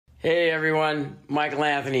Hey everyone, Michael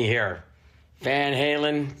Anthony here. Van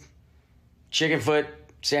Halen, Chickenfoot,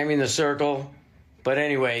 Sammy in the Circle. But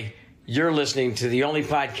anyway, you're listening to the only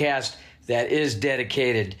podcast that is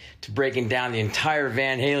dedicated to breaking down the entire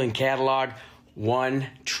Van Halen catalog one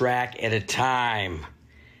track at a time.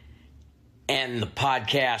 And the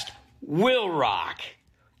podcast will rock.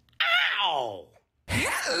 Ow!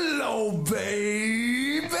 Hello,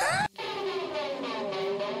 baby!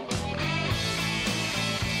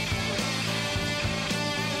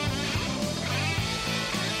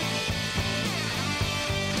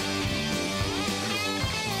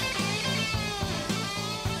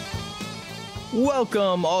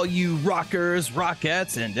 Welcome, all you rockers,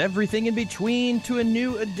 rockettes, and everything in between to a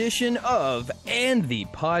new edition of And the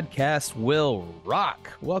Podcast Will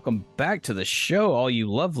Rock. Welcome back to the show, all you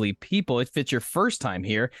lovely people. If it's your first time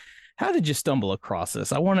here, how did you stumble across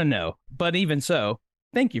this? I want to know. But even so,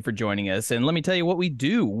 thank you for joining us. And let me tell you what we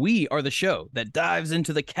do. We are the show that dives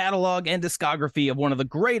into the catalog and discography of one of the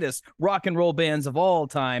greatest rock and roll bands of all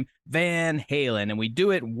time, Van Halen. And we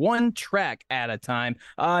do it one track at a time.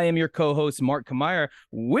 I am your co-host, Mark Kamier.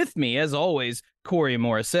 With me, as always, Corey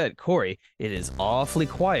Morissette. Corey, it is awfully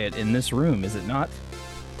quiet in this room, is it not?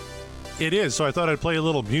 It is, so I thought I'd play a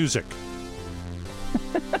little music.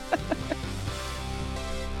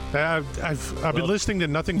 I've been listening to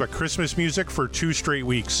nothing but Christmas music for 2 straight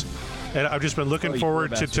weeks, and I've just been looking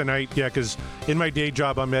forward to tonight. Yeah, because in my day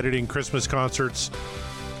job, I'm editing Christmas concerts,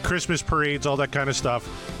 Christmas parades, all that kind of stuff.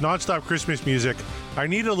 Nonstop Christmas music. I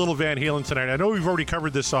need a little Van Halen tonight. I know we've already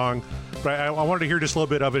covered this song, but I wanted to hear just a little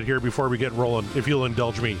bit of it here before we get rolling, if you'll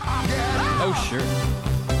indulge me. Oh, sure.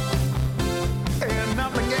 And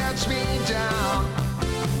nothing gets me down.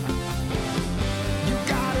 You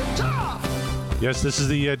got it tough. Yes, this is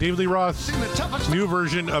the David Lee Roth new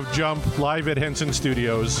version of Jump live at Henson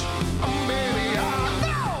Studios. Oh, baby, I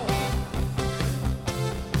know.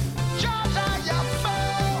 Just how you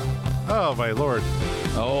feel. Oh, my Lord.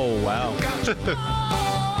 Oh, wow. Got to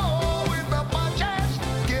roll with the punches.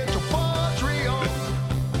 Get your punch real.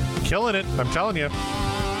 Killing it, I'm telling you.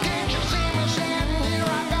 Can't you see me standing here?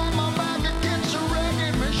 I got my back against the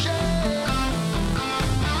wrecking machine.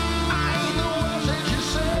 I ain't the worst that you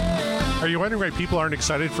said. Are you wondering why people aren't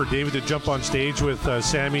excited for David to jump on stage with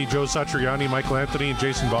Sammy, Joe Satriani, Michael Anthony, and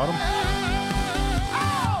Jason Bottom?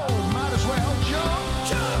 Oh, might as well jump.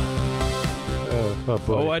 Oh,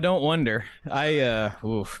 boy. Oh, I don't wonder.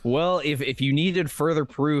 Well, if you needed further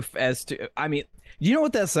proof as to, I mean, you know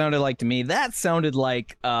what that sounded like to me? That sounded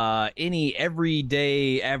like any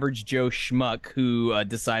everyday average Joe schmuck who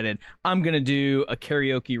decided I'm gonna do a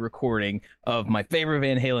karaoke recording of my favorite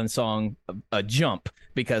Van Halen song, "Jump,"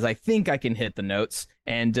 because I think I can hit the notes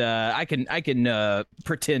and I can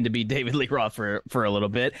pretend to be David Lee Roth for a little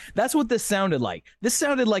bit. That's what this sounded like. This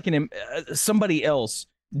sounded like somebody else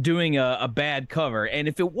doing a bad cover, and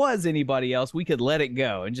if it was anybody else, we could let it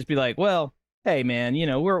go and just be like, well, hey man,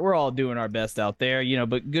 we're all doing our best out there,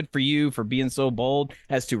 but good for you for being so bold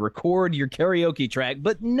as to record your karaoke track.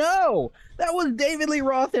 But no, that was David Lee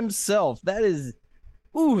Roth himself. That is,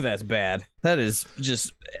 that's bad. That is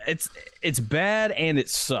just, it's bad and it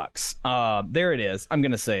sucks. There it is. I'm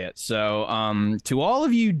gonna say it. So to all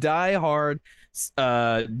of you diehard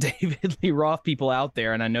David Lee Roth people out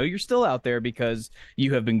there, and I know you're still out there because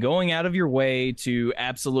you have been going out of your way to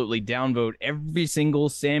absolutely downvote every single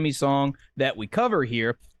Sammy song that we cover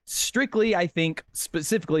here, strictly, I think,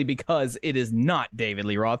 specifically because it is not David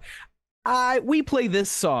Lee Roth. We play this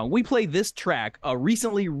song, we play this track, a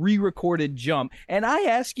recently re-recorded Jump, and I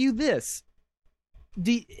ask you this: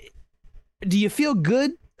 do you feel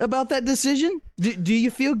good about that decision? Do you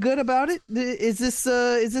feel good about it? Is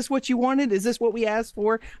this what you wanted? Is this what we asked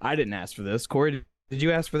for? I didn't ask for this. Corey, did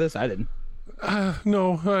you ask for this? I didn't.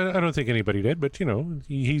 No, I don't think anybody did, but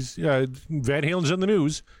he's Van Halen's in the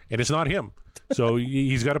news and it's not him, so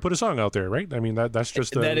he's got to put a song out there, right? I mean, that's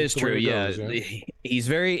just that is true. Goes, yeah.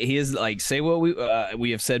 He is like, say what we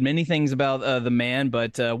have said many things about the man,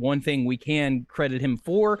 but one thing we can credit him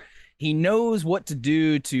for: he knows what to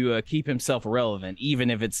do to keep himself relevant, even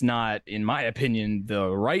if it's not, in my opinion, the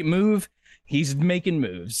right move. He's making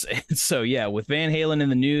moves. And so, yeah, with Van Halen in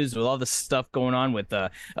the news, with all this stuff going on with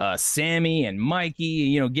Sammy and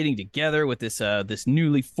Mikey, getting together with this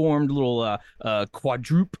newly formed little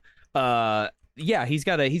quadruple. Yeah, he's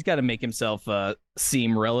got to make himself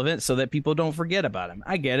seem relevant so that people don't forget about him.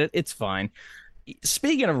 I get it. It's fine.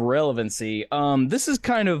 Speaking of relevancy, this is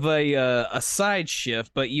kind of a side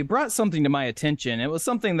shift, but you brought something to my attention. It was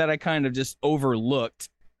something that I kind of just overlooked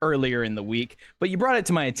earlier in the week, but you brought it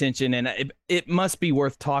to my attention, and it must be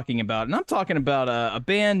worth talking about. And I'm talking about a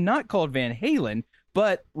band not called Van Halen,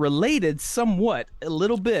 but related somewhat, a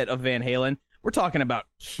little bit of Van Halen. We're talking about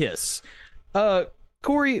Kiss.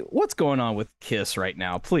 Corey, what's going on with Kiss right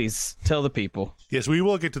now? Please tell the people. Yes, we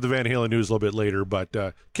will get to the Van Halen news a little bit later, but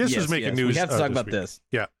Kiss is making news. We have to talk about week. this.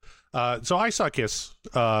 Yeah. So I saw Kiss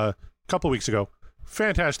a couple weeks ago.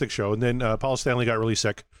 Fantastic show. And then Paul Stanley got really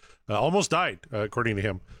sick. Almost died, according to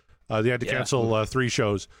him. They had to cancel 3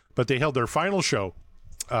 shows, but they held their final show,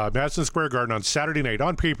 Madison Square Garden, on Saturday night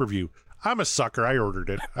on pay-per-view. I'm a sucker. I ordered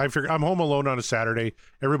it. I figured I'm home alone on a Saturday.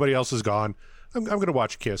 Everybody else is gone. I'm going to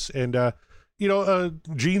watch Kiss. And,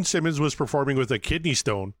 Gene Simmons was performing with a kidney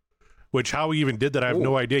stone, which how he even did that, I have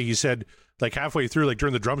no idea. He said, like, halfway through, like,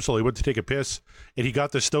 during the drum solo, he went to take a piss, and he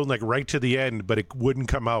got the stone, like, right to the end, but it wouldn't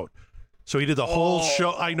come out. So he did the whole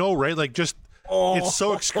show. I know, right? Like, just, it's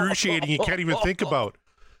so excruciating, you can't even think about.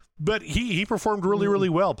 But he performed really, really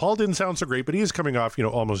well. Paul didn't sound so great, but he is coming off,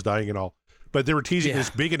 almost dying and all. But they were teasing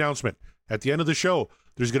this big announcement. At the end of the show,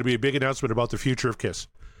 there's going to be a big announcement about the future of Kiss.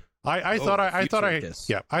 I thought I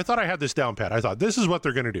had this down pat. I thought this is what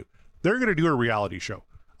they're going to do. They're going to do a reality show,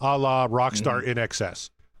 a la Rockstar in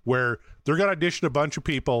Excess, where they're going to audition a bunch of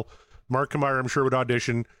people. Mark Kamara, I'm sure, would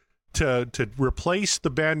audition to replace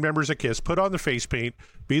the band members of Kiss, put on the face paint,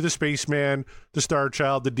 be the Spaceman, the Star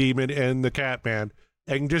Child, the Demon, and the Catman,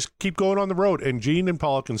 and just keep going on the road. And Gene and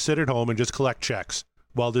Paul can sit at home and just collect checks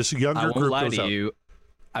while this younger group goes out.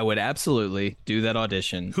 I would absolutely do that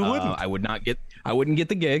audition. Who wouldn't? I wouldn't get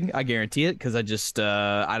the gig. I guarantee it, because I just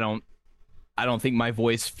I don't think my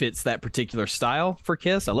voice fits that particular style for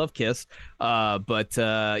Kiss. I love Kiss, but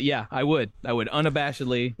I would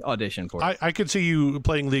unabashedly audition for it. I could see you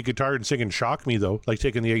playing lead guitar and singing "Shock Me" though, like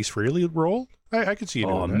taking the Ace Frehley role. I could see you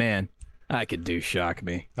doing that. Oh man, I could do "Shock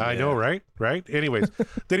Me." I know, right? Anyways,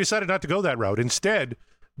 they decided not to go that route. Instead,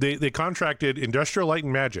 they contracted Industrial Light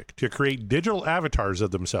and Magic to create digital avatars of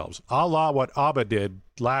themselves, a la what ABBA did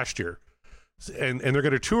last year. And they're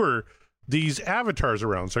going to tour these avatars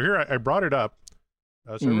around. So here I brought it up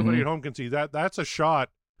so everybody at home can see that. That's a shot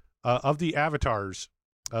of the avatars.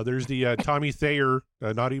 There's the Tommy Thayer,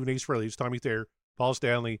 not even Ace Frehley, it's Tommy Thayer, Paul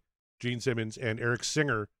Stanley, Gene Simmons, and Eric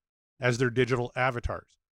Singer as their digital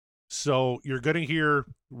avatars. So you're going to hear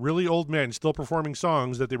really old men still performing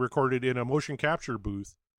songs that they recorded in a motion capture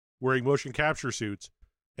booth wearing motion capture suits,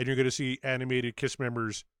 and you're going to see animated Kiss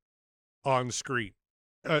members on screen.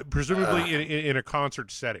 Presumably in a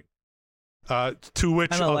concert setting, to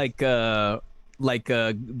which kind of like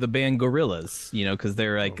the band Gorillaz, because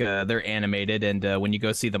they're they're animated, and when you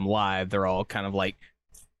go see them live, they're all kind of like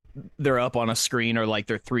they're up on a screen, or like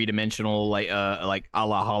they're 3-dimensional, like a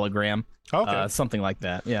la hologram, something like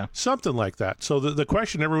that. Yeah, something like that. So the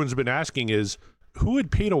question everyone's been asking is, who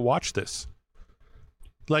would pay to watch this?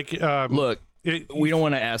 Like, look. We don't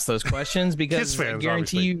want to ask those questions because Kiss fans, I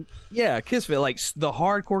guarantee you, Kiss fans, like the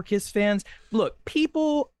hardcore Kiss fans. Look,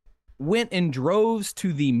 people went in droves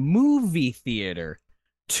to the movie theater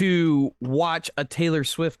to watch a Taylor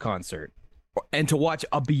Swift concert and to watch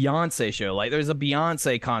a Beyonce show. Like, there's a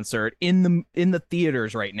Beyonce concert in the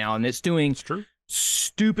theaters right now, and it's doing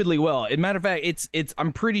stupidly well. As a matter of fact, it's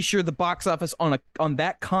I'm pretty sure the box office on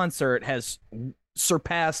that concert has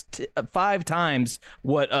surpassed 5 times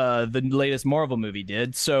what the latest Marvel movie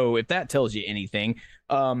did. So if that tells you anything,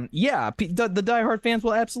 the diehard fans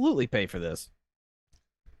will absolutely pay for this.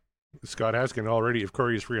 Scott asking already if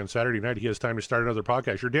Corey is free on Saturday night, he has time to start another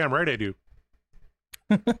podcast. You're damn right I do.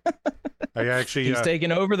 I actually he's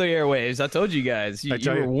taking over the airwaves. I told you guys. You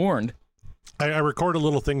were warned. I record a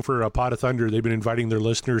little thing for Pot of Thunder. They've been inviting their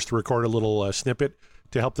listeners to record a little snippet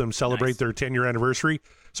to help them celebrate their 10-year anniversary.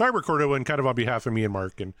 So I recorded one kind of on behalf of me and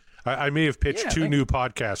Mark, and I may have pitched 2 new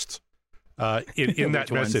podcasts in that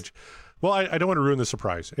message. Well, I don't want to ruin the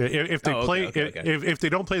surprise. If they if they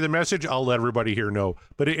don't play the message, I'll let everybody here know.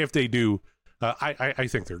 But if they do, I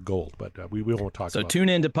think they're gold. But we won't talk. So about tune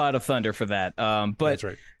into Pot of Thunder for that. But that's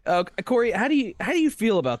right. Corey, how do you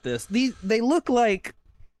feel about this? They look like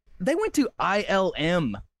they went to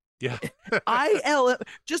ILM. Yeah. ILM,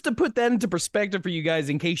 just to put that into perspective for you guys,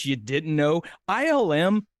 in case you didn't know,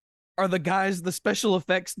 ILM are the special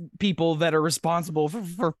effects people that are responsible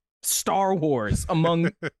for Star Wars,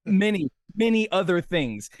 among many, many other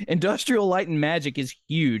things. Industrial Light and Magic is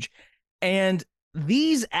huge. And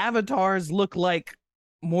these avatars look like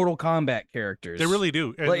Mortal Kombat characters. They really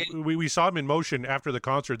do. And we saw them in motion after the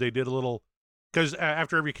concert. They did a little, because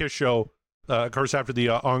after every Kiss show, of course, after the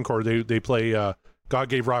encore, they play God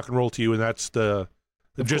Gave Rock and Roll to You, and that's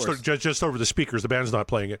just over the speakers. The band's not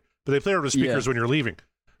playing it, but they play over the speakers when you're leaving.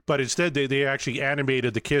 But instead, they actually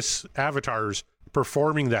animated the Kiss avatars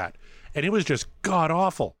performing that, and it was just god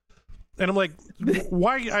awful. And I'm like,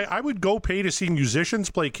 why? I would go pay to see musicians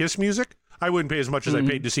play Kiss music. I wouldn't pay as much as I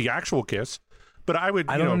paid to see actual Kiss, but I would.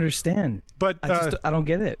 I don't understand. But I don't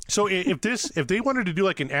get it. So if they wanted to do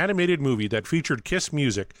like an animated movie that featured Kiss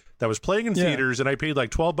music that was playing in theaters, and I paid like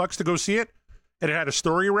 $12 to go see it, and it had a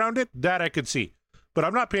story around it, that I could see. But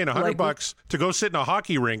I'm not paying $100 to go sit in a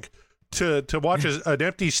hockey rink to watch an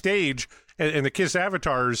empty stage and the Kiss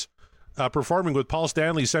avatars performing with Paul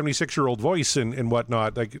Stanley's 76-year-old voice and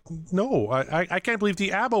whatnot. Like, no, I can't believe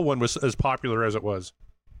the ABBA one was as popular as it was.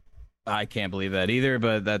 I can't believe that either,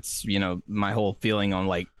 but that's, my whole feeling on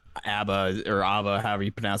like ABBA or ABBA, however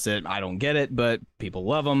you pronounce it. I don't get it, but people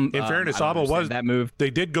love them. In fairness, ABBA was that move. They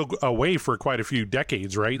did go away for quite a few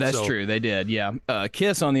decades, right? That's true. They did. Yeah.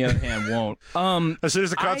 Kiss, on the other hand, won't. As soon as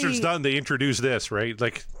the concert's done, they introduce this, right?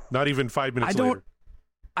 Like not even 5 minutes later.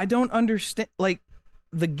 I don't understand. Like,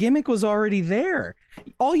 the gimmick was already there.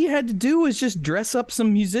 All you had to do was just dress up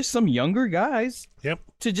some younger guys. Yep.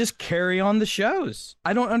 To just carry on the shows.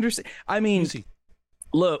 I don't understand. I mean, easy.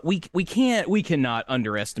 Look, we cannot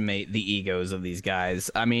underestimate the egos of these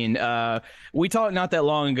guys. I mean, we talked not that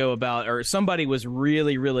long ago about, or somebody was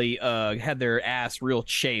really had their ass real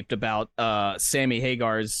chafed about Sammy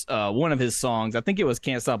Hagar's one of his songs. I think it was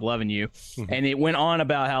 "Can't Stop Loving You," and it went on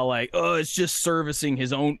about how like, oh, it's just servicing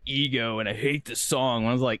his own ego, and I hate the song. And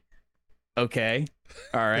I was like, okay,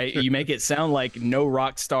 all right, you make it sound like no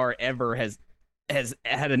rock star ever has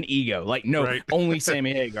had an ego. Like, no, right. Only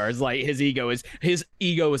Sammy Hagar is like, his ego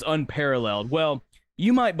is unparalleled. Well,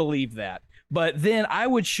 you might believe that, but then I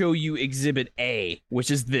would show you Exhibit A,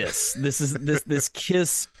 which is this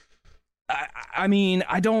Kiss. I mean,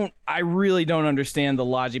 I really don't understand the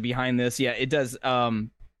logic behind this. Yeah, it does.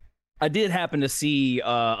 I did happen to see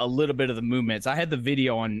a little bit of the movements. I had the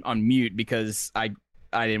video on mute because I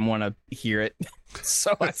didn't want to hear it.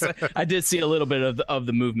 So I did see a little bit of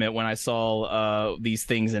the movement when I saw these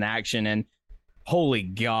things in action, and holy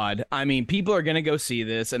God. I mean, people are going to go see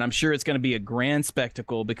this, and I'm sure it's going to be a grand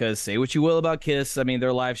spectacle because, say what you will about Kiss, I mean,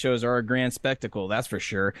 their live shows are a grand spectacle, that's for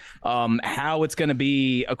sure. How it's going to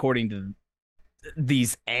be according to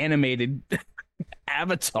these animated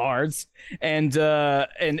avatars, and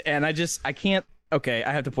I can't. Okay,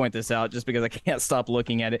 I have to point this out just because I can't stop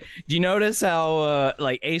looking at it. Do you notice how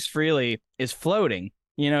like Ace Frehley is floating?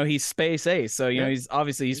 He's Space Ace, so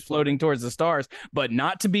he's floating towards the stars, but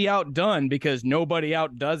not to be outdone because nobody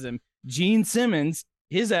outdoes him. Gene Simmons,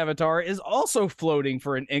 his avatar, is also floating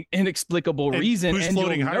for an inexplicable reason, and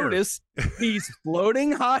you'll notice he's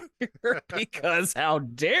floating higher because how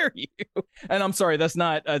dare you? And I'm sorry, that's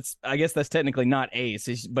not. I guess that's technically not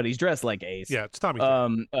Ace, but he's dressed like Ace. Yeah, it's Tommy.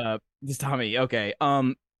 It's Tommy. Okay.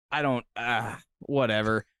 I don't.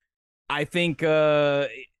 Whatever. I think.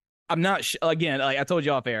 I'm not. Again, like I told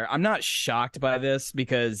you off air, I'm not shocked by this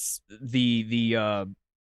because the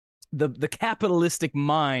capitalistic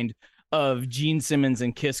mind of Gene Simmons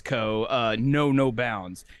and Kiss Co. know no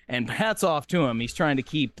bounds, and hats off to him. He's trying to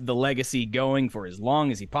keep the legacy going for as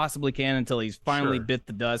long as he possibly can until he's finally bit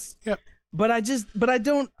the dust. Yep. But I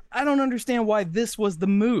don't understand why this was the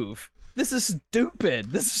move. This is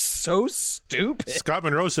stupid. This is so stupid. Scott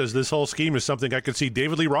Monroe says this whole scheme is something I could see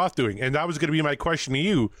David Lee Roth doing, and that was going to be my question to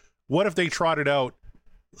you. What if they trotted out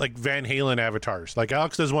like Van Halen avatars? Like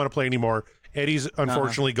Alex doesn't want to play anymore. Eddie's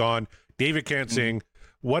unfortunately gone. David can't sing.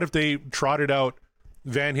 What if they trotted out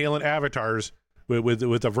Van Halen avatars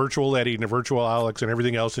with a virtual Eddie and a virtual Alex and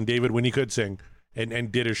everything else, and David when he could sing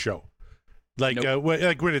and did a show? Like,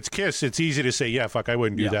 like when it's Kiss, it's easy to say, yeah, fuck, I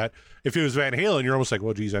wouldn't do that. If it was Van Halen, you're almost like,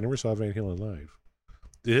 well, geez, I never saw Van Halen live.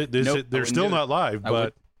 They're still not live,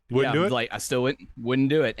 but you wouldn't do it? Like, I still wouldn't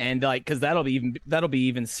do it. And like, because that'll be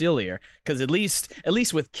even sillier. Because at least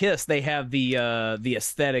with Kiss, they have the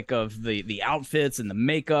aesthetic of the outfits and the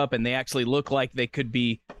makeup, and they actually look like they could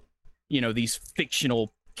be, these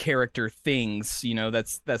fictional character things.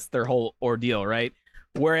 That's their whole ordeal, right?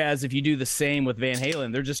 Whereas if you do the same with Van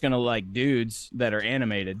Halen, they're just gonna like dudes that are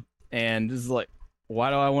animated, and this is like, why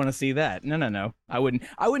do I want to see that? No, I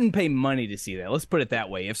wouldn't pay money to see that. Let's put it that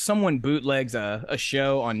way. If someone bootlegs a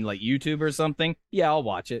show on like YouTube or something, yeah, I'll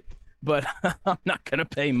watch it, but I'm not gonna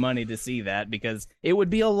pay money to see that because it would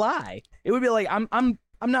be a lie. It would be like I'm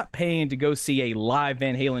not paying to go see a live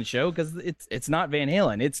Van Halen show because it's not Van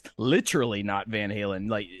Halen. It's literally not Van Halen.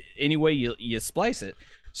 Like any way you splice it.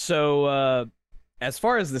 So. As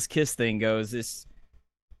far as this Kiss thing goes, it's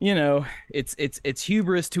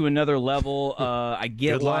hubris to another level. I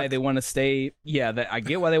get why they want to stay. Yeah, I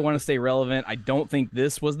get why they want to stay relevant. I don't think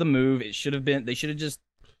this was the move. It should have been. They should have just.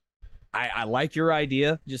 I like your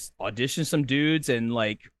idea. Just audition some dudes and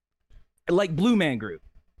like Blue Man Group.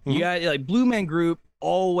 You got like Blue Man Group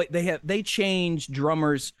always they change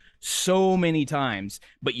drummers so many times,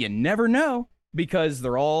 but you never know because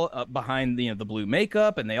they're all behind the blue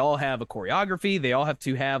makeup, and they all have a choreography. They all have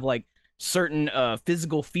to have like certain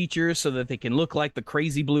physical features so that they can look like the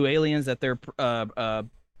crazy blue aliens that they're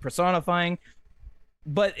personifying.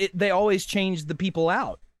 But they always change the people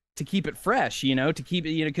out to keep it fresh, to keep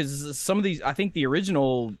it, because some of these, I think the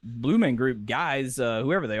original Blue Man Group guys,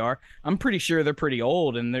 whoever they are, I'm pretty sure they're pretty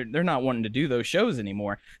old and they're not wanting to do those shows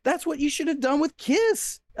anymore. That's what you should have done with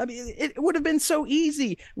Kiss. I mean, it would have been so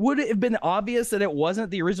easy. Would it have been obvious that it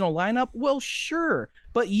wasn't the original lineup? Well, sure.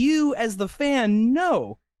 But you as the fan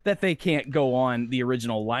know that they can't go on the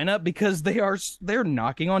original lineup because they're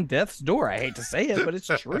knocking on death's door. I hate to say it, but it's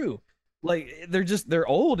true. Like they're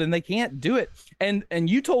old and they can't do it. And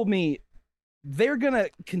you told me they're gonna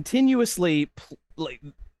continuously like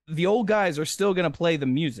the old guys are still gonna play the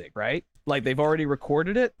music, right? Like they've already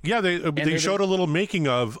recorded it. Yeah, they showed a little making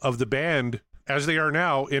of the band as they are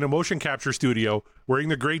now in a motion capture studio, wearing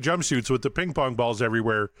the gray jumpsuits with the ping pong balls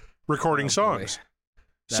everywhere, recording songs.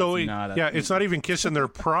 So it's not even Kiss in their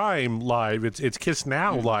prime live. It's Kiss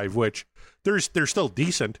Now live, which they're still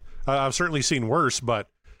decent. I've certainly seen worse, but.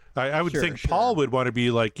 I would think Paul would want to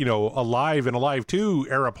be like, Alive and Alive 2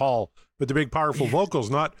 era Paul with the big powerful vocals,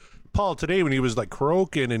 not Paul today when he was like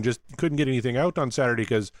croaking and just couldn't get anything out on Saturday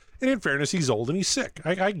because, and in fairness, he's old and he's sick.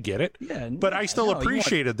 I get it. But I still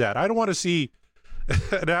appreciated that. I don't want to see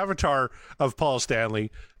an avatar of Paul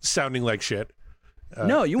Stanley sounding like shit.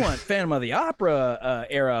 No, you want Phantom of the Opera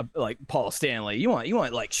era like Paul Stanley. You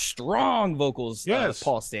want like strong vocals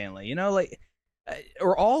Paul Stanley,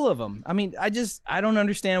 or all of them. I mean, I don't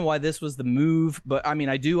understand why this was the move, but I mean,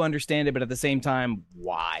 I do understand it, but at the same time,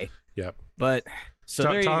 why? Yep. But so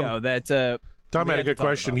there you go. That Tom had a good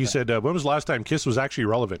question. He said, when was the last time Kiss was actually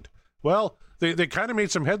relevant? Well, they kind of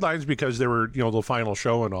made some headlines because they were, the final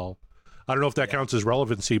show and all. I don't know if that counts as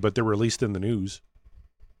relevancy, but they're released in the news.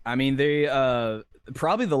 I mean, they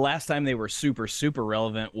probably the last time they were super, super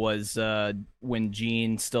relevant was when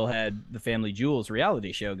Gene still had the Family Jewels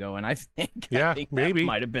reality show going. I think maybe that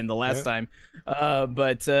might have been the last time.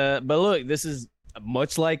 But look, this is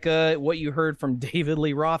much like what you heard from David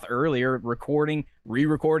Lee Roth earlier,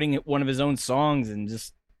 re-recording one of his own songs and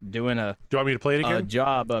just doing a. Do you want me to play it again?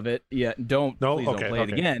 Job of it. Yeah, please don't play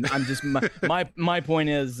it again. I'm just my point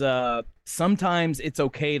is sometimes it's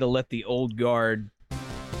okay to let the old guard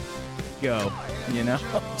go,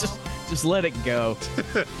 just let it go.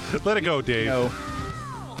 Let it go, Dave.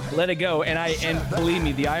 Let it go. And believe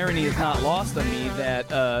me, the irony is not lost on me that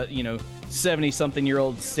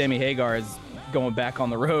 70-something-year-old Sammy Hagar is going back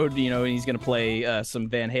on the road, and he's going to play some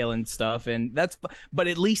Van Halen stuff, but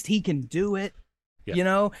at least he can do it.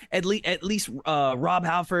 Yeah. At least Rob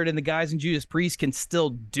Halford and the guys in Judas Priest can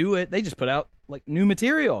still do it. They just put out like new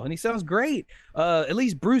material and he sounds great. At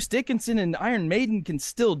least Bruce Dickinson and Iron Maiden can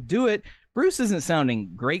still do it. Bruce isn't sounding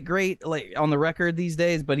great like on the record these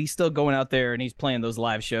days, but he's still going out there and he's playing those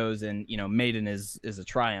live shows, and Maiden is a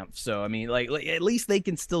triumph. So I mean, like at least they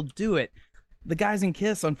can still do it. The guys in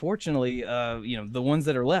Kiss, unfortunately, the ones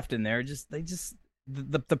that are left in there,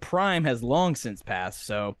 the prime has long since passed.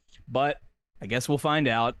 So, but I guess we'll find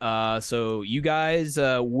out. So you guys,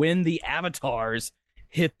 when the avatars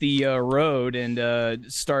hit the road and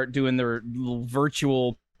start doing their little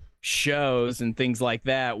virtual shows and things like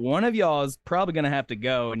that, one of y'all is probably going to have to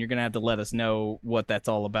go, and you're going to have to let us know what that's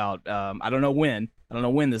all about. I don't know when. I don't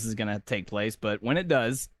know when this is going to take place, but when it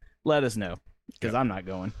does, let us know, because I'm not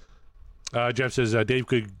going. Jeff says Dave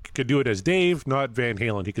could do it as Dave, not Van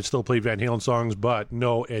Halen. He could still play Van Halen songs, but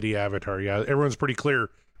no Eddie Avatar. Yeah, everyone's pretty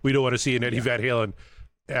clear. We don't want to see an Eddie Van Halen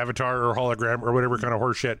avatar or hologram or whatever kind of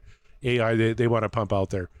horseshit AI they want to pump out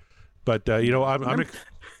there. But, I'm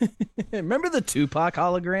remember the Tupac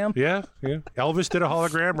hologram? Yeah. Elvis did a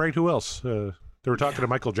hologram, right? Who else? They were talking to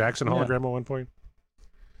Michael Jackson hologram at one point.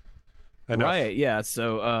 Enough. Right, yeah.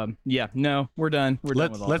 So, no, we're done. We're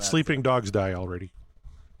done with all let that. sleeping dogs die already.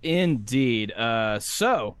 Indeed.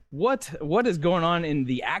 So what is going on in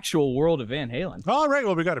the actual world of Van Halen? All right.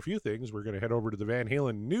 Well, we got a few things. We're going to head over to the Van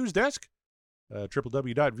Halen news desk,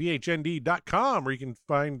 www.vhnd.com, where you can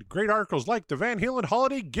find great articles like the Van Halen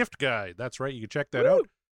Holiday Gift Guide. That's right. You can check that out.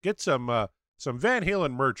 Get some Van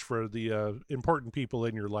Halen merch for the important people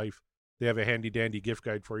in your life. They have a handy dandy gift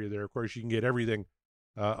guide for you there. Of course, you can get everything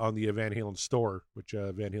on the Van Halen store, which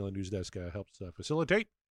Van Halen news desk helps facilitate.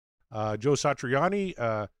 Joe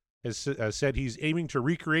Satriani has said he's aiming to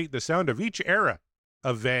recreate the sound of each era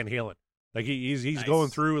of Van Halen. Like he's nice. Going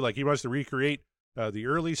through, like he wants to recreate the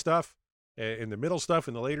early stuff and the middle stuff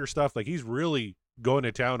and the later stuff. Like he's really going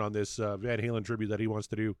to town on this Van Halen tribute that he wants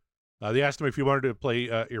to do They asked him if he wanted to play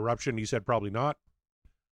Eruption. He said probably not.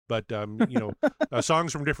 But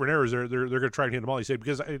songs from different eras, they're going to try and hit them all. He said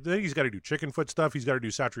because then he's got to do Chickenfoot stuff, he's got to do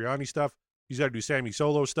Satriani stuff, he's got to do Sammy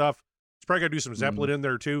Solo stuff. He's probably got to do some Zeppelin in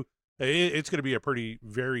there too. It's going to be a pretty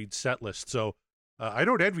varied set list. So I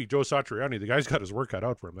don't envy Joe Satriani. The guy's got his work cut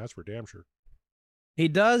out for him. That's for damn sure. He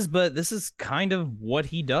does, but this is kind of what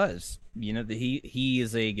he does. He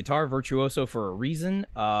is a guitar virtuoso for a reason.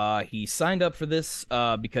 He signed up for this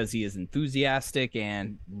because he is enthusiastic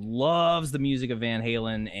and loves the music of Van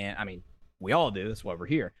Halen, and I mean, we all do. That's why we're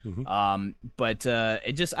here. But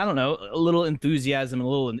it just, I don't know, a little enthusiasm, a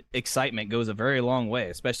little excitement goes a very long way,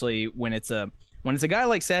 especially when it's a guy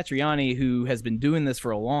like Satriani who has been doing this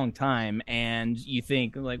for a long time, and you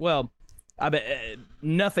think like, well, I bet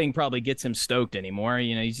nothing probably gets him stoked anymore.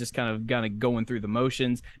 He's just kind of going through the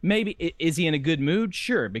motions. Maybe is he in a good mood?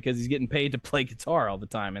 Sure, because he's getting paid to play guitar all the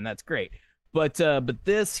time, and that's great. But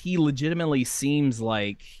this, he legitimately seems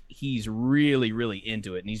like he's really, really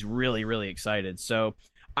into it, and he's really, really excited. So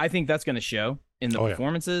I think that's going to show in the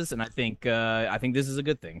performances, and I think this is a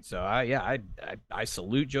good thing. So I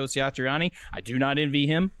salute Joe Satriani. I do not envy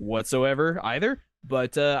him whatsoever either.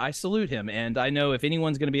 But I salute him, and I know if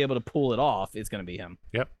anyone's going to be able to pull it off, it's going to be him.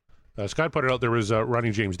 Yep. Scott put it out there was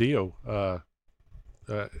Ronnie James Dio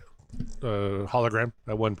hologram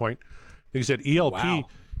at one point. He said ELP. Wow.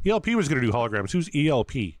 ELP was going to do holograms. Who's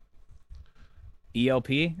ELP? ELP?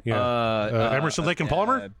 Yeah. Emerson, Lake and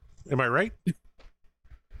Palmer? Am I right?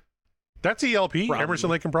 That's ELP. Probably.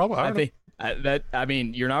 Emerson, Lake and Palmer. I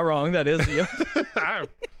mean, you're not wrong. That is ELP.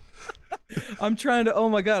 I'm trying to. Oh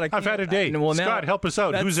my God! I've had a day. Scott, help us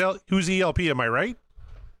out. Who's ELP? Am I right?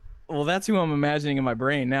 Well, that's who I'm imagining in my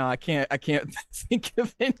brain now. I can't think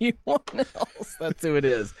of anyone else. That's who it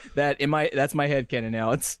is. That's my headcanon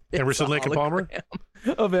now. It's Emerson, Lake and Palmer.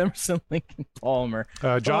 Of Emerson, Lake and Palmer.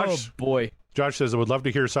 Josh. Oh boy. Josh says I would love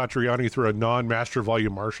to hear Satriani through a non-master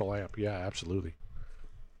volume Marshall amp. Yeah, absolutely.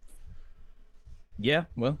 Yeah.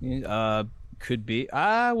 Well, could be.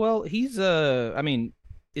 Well, he's I mean.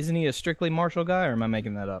 Isn't he a strictly Marshall guy, or am I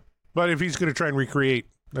making that up? But if he's going to try and recreate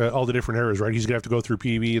all the different eras, right? He's going to have to go through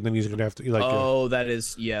PV, and then he's going to have to like. Oh,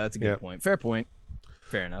 that's a good point. Fair point.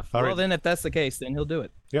 Fair enough. All right. Then if that's the case, then he'll do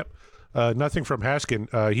it. Yep. Nothing from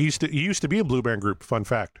Haskin. He used to be a Blue Band group. Fun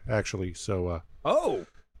fact, actually. So.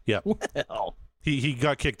 Yeah. Well. He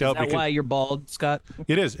got kicked out. Is that because, why you're bald, Scott?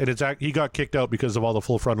 It is, and he got kicked out because of all the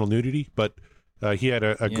full frontal nudity. But he had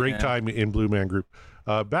a great time in Blue Man Group.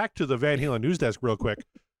 Back to the Van Halen news desk real quick.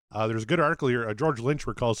 There's a good article here. George Lynch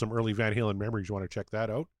recalls some early Van Halen memories. You want to check that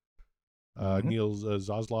out? Neil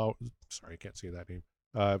Zaslow, sorry, I can't say that name.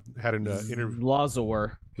 Had an interview.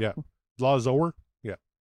 Lazor. Yeah. Lazor. Yeah.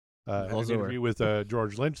 An interview with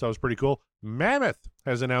George Lynch. That was pretty cool. Mammoth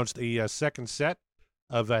has announced a second set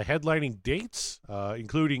of headlining dates,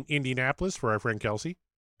 including Indianapolis for our friend Kelsey.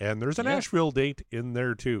 And there's a Nashville date in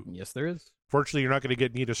there, too. Yes, there is. Fortunately, you're not going to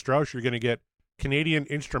get Nita Strauss. You're going to get Canadian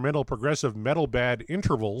instrumental progressive metal band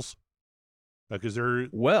Intervals, because they're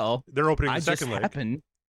opening the second leg.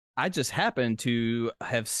 I just happened to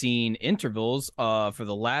have seen Intervals for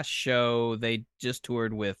the last show. They just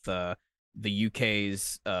toured with the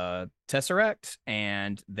UK's Tesseract,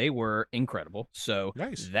 and they were incredible. So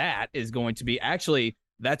nice. That is going to be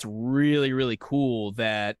that's really, really cool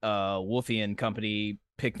that Wolfie and company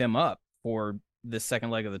picked them up for this second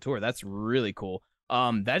leg of the tour. That's really cool.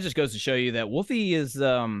 That just goes to show you that Wolfie is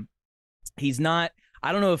he's not,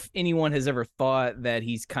 I don't know if anyone has ever thought that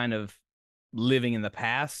he's kind of living in the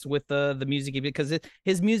past with the music, because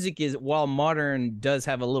his music is, while modern, does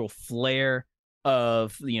have a little flair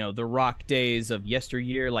of, the rock days of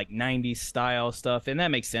yesteryear, like 90s style stuff, and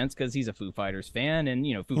that makes sense because he's a Foo Fighters fan, and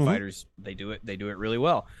Foo Fighters, they do it really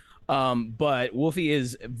well. But Wolfie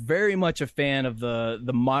is very much a fan of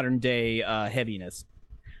the modern day heaviness.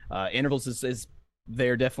 Intervals is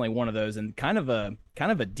they're definitely one of those, and kind of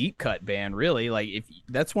a deep cut band, really. Like, if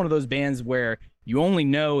that's one of those bands where you only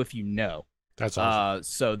know if you know. That's awesome.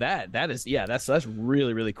 So that's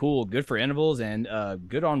really, really cool. Good for Intervals, and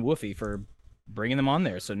good on Wolfie for bringing them on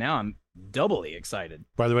there. So now I'm doubly excited.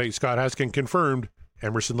 By the way, Scott Haskin confirmed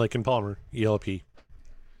Emerson, Lake and Palmer, ELP.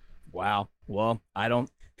 Wow. Well, I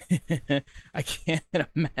can't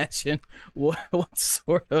imagine what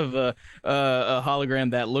sort of a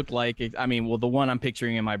hologram that looked like. I mean, well, the one I'm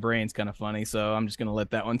picturing in my brain's kind of funny, so I'm just going to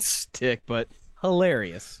let that one stick, but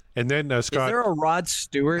hilarious. And then, Scott... Is there a Rod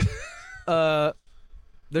Stewart? I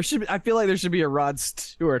feel like there should be a Rod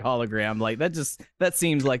Stewart hologram. Like, that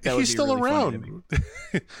seems like that would be still really around.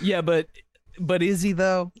 Yeah, but But is he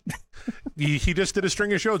though? He just did a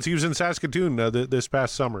string of shows. He was in Saskatoon this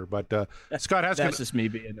past summer. But Scott Haskin. That's just me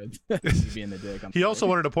being a dick. He also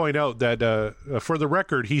wanted to point out that for the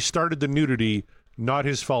record, he started the nudity. Not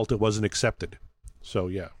his fault. It wasn't accepted. So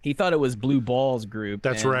yeah, he thought it was Blue Balls Group.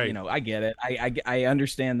 That's and, right. You know, I get it. I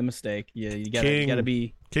understand the mistake. Yeah, you gotta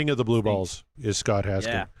be king of the Blue Balls is Scott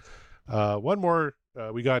Haskin. Yeah. One more.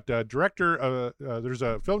 We got director. There's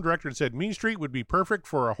a film director that said Mean Street would be perfect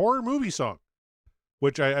for a horror movie song,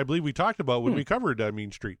 which I believe we talked about when we covered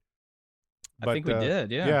Mean Street. But, I think we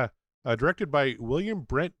did. Yeah. Yeah. Directed by William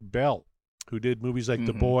Brent Bell, who did movies like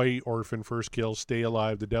The Boy, Orphan, First Kill, Stay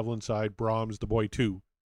Alive, The Devil Inside, Brahms, The Boy 2.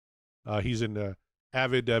 He's an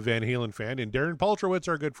avid Van Halen fan, and Darren Paltrowitz,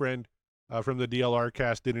 our good friend from the DLR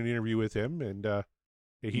cast, did an interview with him, and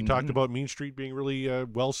he talked about Mean Street being really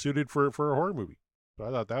well suited for a horror movie. So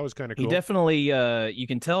I thought that was kind of cool. He definitely, you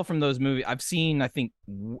can tell from those movies. I've seen, I think,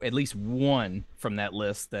 at least one from that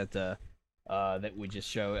list that that we just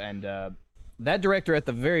show, and that director, at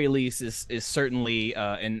the very least, is certainly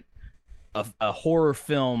a horror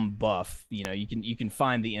film buff. You know, you can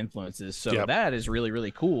find the influences. So that is really,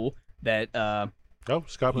 really cool. That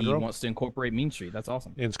Scott Monroe wants to incorporate Mean Street. That's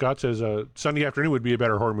awesome. And Scott says Sunday Afternoon would be a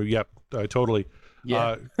better horror movie. Yep, totally.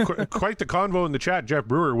 Yeah. Quite the convo in the chat. Jeff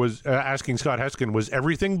Brewer was asking Scott Haskin, was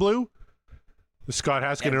everything blue? Scott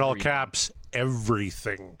Haskin in all caps,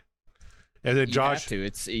 everything. And then Josh, you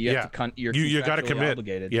have to you got to commit.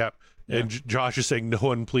 Obligated. Yeah. And Josh is saying, no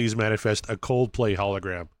one please manifest a Coldplay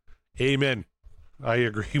hologram. Amen. I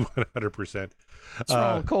agree 100%. What's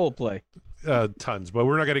wrong with Coldplay? Tons, but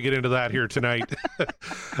we're not going to get into that here tonight.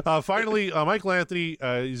 Finally, Michael Anthony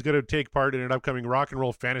is going to take part in an upcoming rock and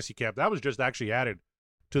roll fantasy camp. That was just actually added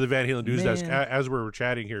to the Van Halen News Desk as we were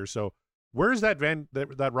chatting here. So where's that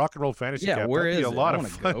rock and roll fantasy camp? Where That'd is be it? a lot of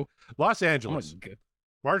fun. Go. Los Angeles,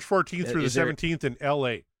 March 14th through the 17th in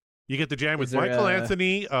L.A. You get the jam with Michael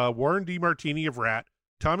Anthony, Warren DeMartini of Rat,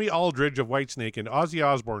 Tommy Aldridge of Whitesnake, and Ozzy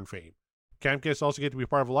Osbourne fame. Camp guests also get to be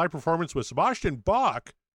part of a live performance with Sebastian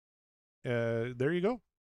Bach. There you go.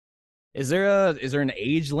 Is there an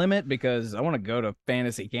age limit? Because I want to go to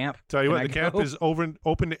fantasy camp. Tell you what, the camp is open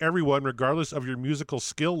to everyone, regardless of your musical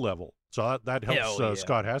skill level. So that helps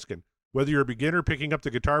Scott Haskin. Whether you're a beginner picking up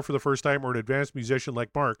the guitar for the first time or an advanced musician like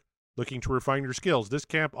Mark looking to refine your skills, this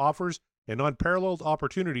camp offers an unparalleled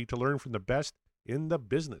opportunity to learn from the best in the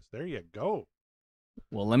business. There you go.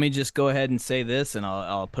 Well, let me just go ahead and say this, and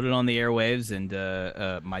I'll put it on the airwaves.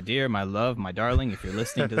 And my dear, my love, my darling, if you're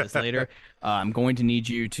listening to this later, I'm going to need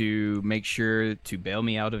you to make sure to bail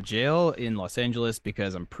me out of jail in Los Angeles,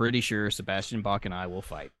 because I'm pretty sure Sebastian Bach and I will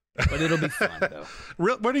fight. But it'll be fun, though.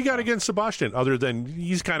 What do you got against Sebastian, other than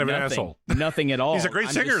he's kind of an asshole? Nothing at all. He's a great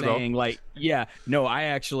singer, though. No, I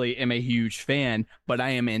actually am a huge fan, but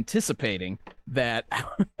I am anticipating that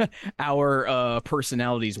our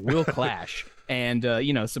personalities will clash. And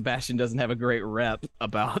Sebastian doesn't have a great rep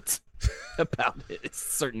about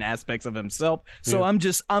certain aspects of himself. So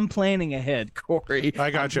I'm planning ahead, Corey.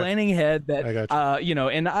 I got you. Planning ahead that I got you.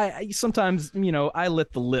 and I sometimes I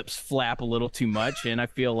let the lips flap a little too much, and I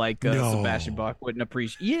feel like Sebastian Bach wouldn't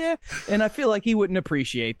appreciate. Yeah, and I feel like he wouldn't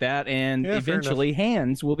appreciate that, and eventually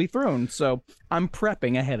hands will be thrown. So I'm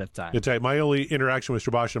prepping ahead of time. I'll tell you, my only interaction with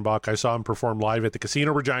Sebastian Bach, I saw him perform live at the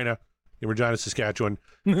Casino Regina in Regina, Saskatchewan,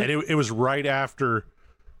 and it was right after.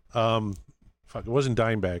 It wasn't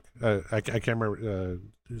Dimebag. I can't remember.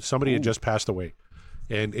 Somebody had just passed away,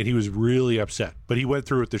 and he was really upset. But he went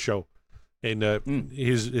through with the show, and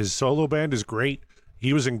his solo band is great.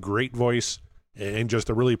 He was in great voice and just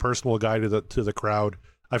a really personal guy to the crowd.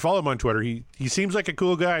 I follow him on Twitter. He seems like a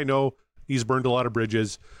cool guy. I know he's burned a lot of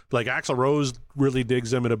bridges. Like Axl Rose really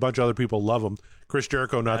digs him, and a bunch of other people love him. Chris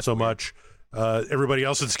Jericho not so much. Everybody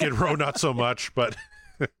else in Skid Row not so much. But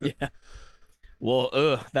yeah.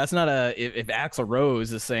 Well, that's not if Axl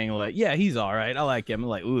Rose is saying like, yeah, he's all right, I like him. I'm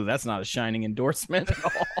like, ooh, that's not a shining endorsement at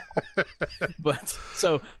all. But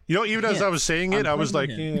so even as I was saying it, I was like,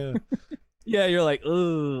 yeah, yeah. You're like,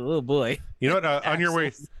 oh boy. You know what? On your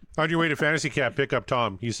way to Fantasy Cap, pick up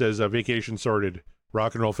Tom. He says vacation sorted.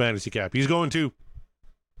 Rock and roll Fantasy Cap. He's going too.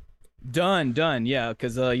 Done. Yeah,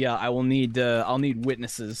 because I will need I'll need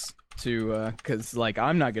witnesses to because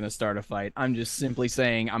I'm not gonna start a fight. I'm just simply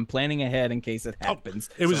saying I'm planning ahead in case it happens.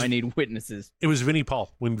 I need witnesses. It was Vinnie Paul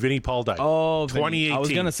when Vinnie Paul died. Oh, 2018. I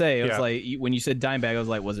was gonna say it was like when you said Dimebag, I was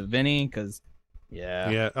like, was it Vinnie? Because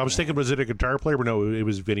I was thinking, was it a guitar player? But no, it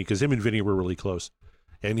was Vinnie, because him and Vinnie were really close.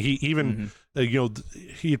 And he even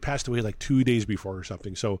he had passed away like 2 days before or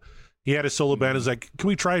something. So he had a solo band. Is like, can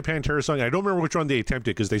we try a Pantera song? I don't remember which one they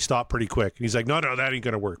attempted because they stopped pretty quick. And he's like, no, that ain't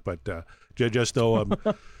gonna work. But just know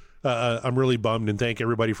I'm really bummed, and thank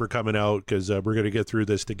everybody for coming out, because we're going to get through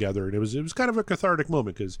this together. And it was kind of a cathartic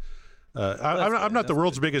moment, because I'm not the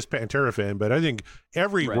world's biggest Pantera fan, but I think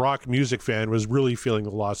every rock music fan was really feeling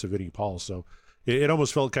the loss of Vinnie Paul. So it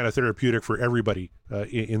almost felt kind of therapeutic for everybody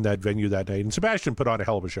in that venue that night. And Sebastian put on a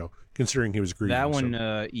hell of a show, considering he was grieving. That one,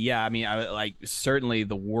 I mean, certainly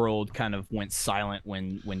the world kind of went silent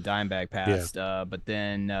when Dimebag passed. But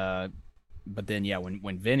then,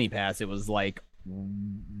 when Vinny passed, it was like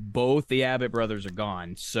both the Abbott brothers are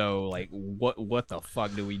gone. So like, what the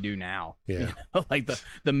fuck do we do now? Yeah, you know? Like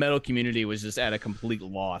the metal community was just at a complete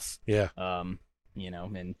loss. Yeah. And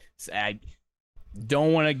I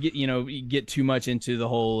don't want to get too much into the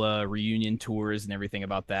whole reunion tours and everything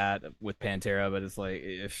about that with Pantera, but it's like,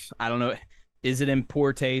 I don't know, is it in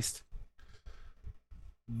poor taste?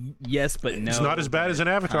 Yes, but no. It's not as bad as an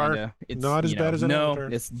Avatar. It's not as bad as an Avatar.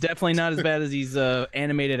 No, it's definitely not as bad as these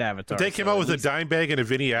animated Avatars. They came out with a Dimebag and a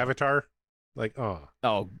Vinny Avatar. Like,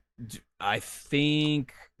 I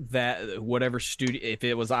think that whatever studio, if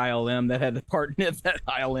it was ILM that had the part in it, that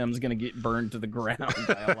ILM is going to get burned to the ground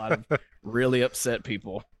by a lot of really upset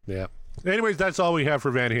people. Yeah. Anyways, that's all we have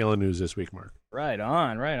for Van Halen news this week, Mark. Right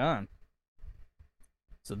on.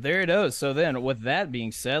 So there it is. So then, with that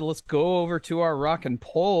being said, let's go over to our rock and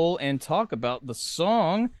poll and talk about the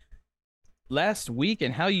song last week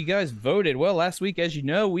and how you guys voted. Well, last week, as you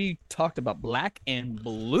know, we talked about Black and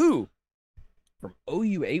Blue from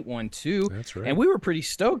OU812. That's right. And we were pretty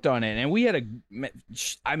stoked on it. And we had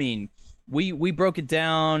we broke it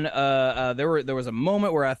down. There was a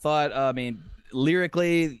moment where I thought,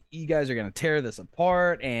 lyrically, you guys are gonna tear this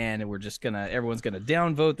apart, and everyone's gonna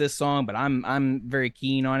downvote this song. But I'm very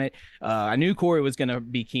keen on it. I knew Corey was gonna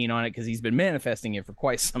be keen on it because he's been manifesting it for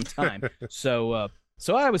quite some time. So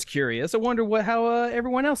I was curious. I wonder how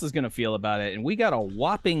everyone else is gonna feel about it. And we got a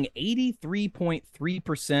whopping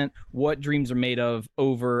 83.3% What Dreams Are Made Of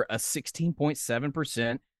over a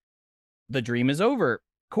 16.7% The Dream Is Over.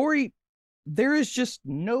 Corey, there is just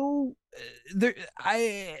no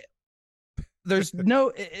there's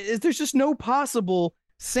just no possible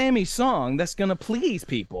Sammy song that's gonna please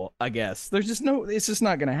people. I guess it's just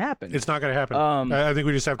not gonna happen. It's not gonna happen. I think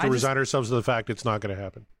we just have to resign ourselves to the fact it's not gonna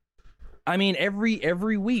happen. I mean,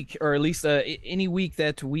 every week, or at least any week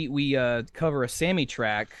that we cover a Sammy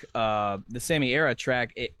track, the Sammy era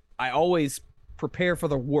track, I always prepare for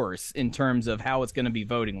the worst in terms of how it's going to be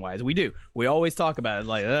voting wise. We always talk about it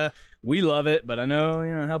like, we love it, but I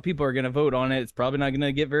know how people are going to vote on it. It's probably not going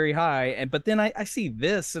to get very high. But then I see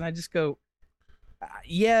this and I just go,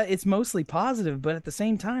 yeah, it's mostly positive, but at the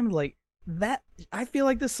same time, like that, I feel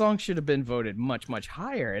like this song should have been voted much, much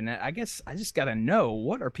higher. And I guess I just got to know,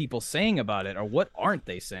 what are people saying about it, or what aren't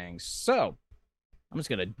they saying? So I'm just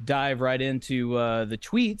going to dive right into the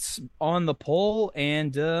tweets on the poll,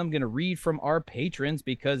 and I'm going to read from our patrons,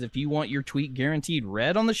 because if you want your tweet guaranteed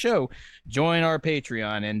read on the show, join our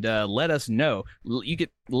Patreon and let us know. You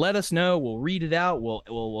could let us know. We'll read it out.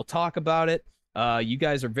 We'll talk about it. You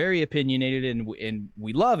guys are very opinionated, and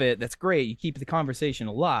we love it. That's great. You keep the conversation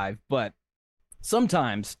alive, but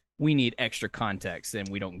sometimes we need extra context and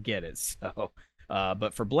we don't get it. So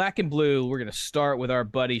but for Black and Blue, we're going to start with our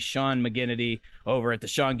buddy Sean McGinnity over at the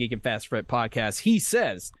Sean Geek and Fast Fret podcast. He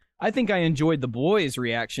says, I think I enjoyed the boys'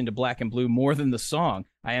 reaction to Black and Blue more than the song.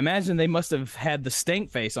 I imagine they must have had the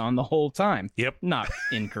stank face on the whole time. Yep. Not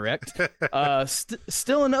incorrect.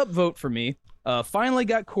 Still an upvote for me. Finally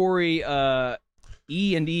got Corey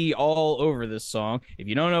E&E all over this song. If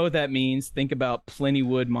you don't know what that means, think about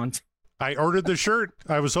Plentywood, Montana. I ordered the shirt.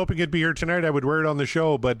 I was hoping it'd be here tonight. I would wear it on the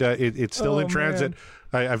show, but it's still in transit.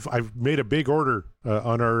 I've made a big order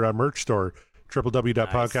on our merch store,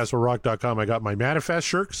 www.podcastwillrock.com. I got my Manifest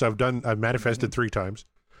shirt, because I've manifested 3 times.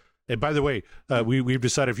 And by the way, we've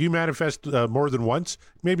decided if you manifest more than once,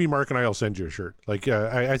 maybe Mark and I will send you a shirt. Like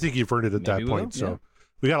I think you've earned it at that point. So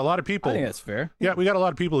we got a lot of people. I think that's fair. Yeah, we got a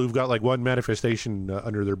lot of people who've got like one manifestation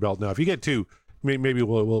under their belt now. If you get 2, maybe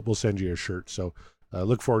we'll send you a shirt. So.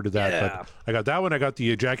 Look forward to that. Yeah. But I got that one. I got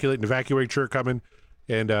the Ejaculate and Evacuate shirt coming.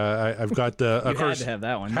 And I've got the. Of course, had to have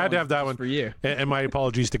that one. Had to have that one for you. And my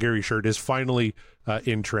apologies to Gary shirt is finally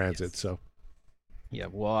in transit. Yes. So. Yeah,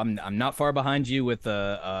 well, I'm not far behind you with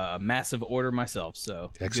a massive order myself.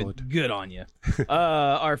 So excellent. Good on you.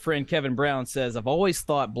 Our friend Kevin Brown says, I've always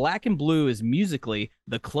thought Black and Blue is musically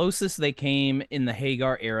the closest they came in the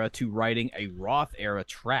Hagar era to writing a Roth era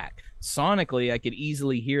track. Sonically, I could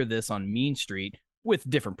easily hear this on Mean Street, with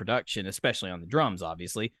different production, especially on the drums,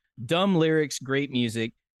 obviously. Dumb lyrics, great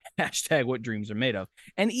music, hashtag what dreams are made of.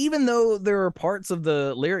 And even though there are parts of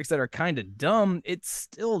the lyrics that are kind of dumb, it's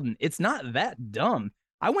not that dumb.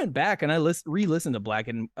 I went back and I re-listened to Black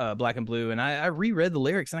and Blue, and I reread the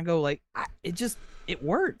lyrics, and I go like, it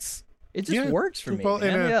works. It just works for me. Well,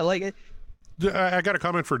 I got a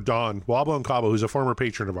comment for Don Wabo and Cabo, who's a former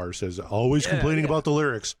patron of ours, says always complaining about the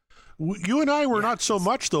lyrics. You and I were not so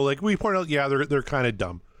much though. Like we point out, they're kind of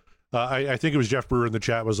dumb. I think it was Jeff Brewer in the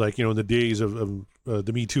chat was like, in the days of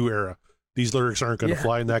the Me Too era, these lyrics aren't going to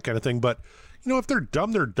fly and that kind of thing. But if they're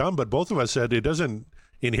dumb, they're dumb. But both of us said it doesn't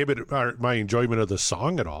inhibit my enjoyment of the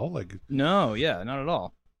song at all. Like no, not at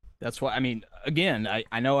all. That's why, I mean, again,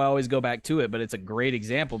 I know I always go back to it, but it's a great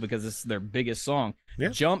example because this is their biggest song. Yeah.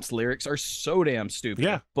 Jump's lyrics are so damn stupid.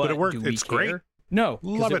 Yeah, but it works. It's great. No,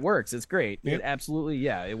 because it works. It's great. Yeah. It absolutely,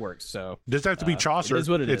 it works. So it doesn't have to be Chaucer. It is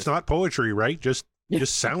what it it's is. Not poetry, right? Just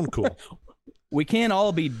sound cool. We can't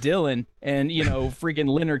all be Dylan and, freaking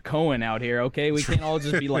Leonard Cohen out here, okay? We can't all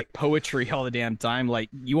just be like poetry all the damn time. Like,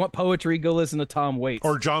 you want poetry, go listen to Tom Waits.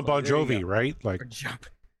 Or John Bon Jovi, right? Like,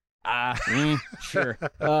 sure.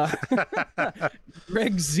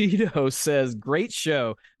 Greg Zito says, great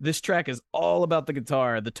show. This track is all about the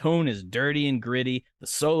guitar. The tone is dirty and gritty. The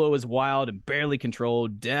solo is wild and barely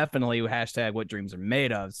controlled. Definitely hashtag what dreams are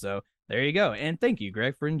made of. So there you go. And thank you,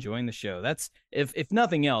 Greg, for enjoying the show. That's, if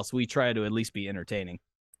nothing else, we try to at least be entertaining.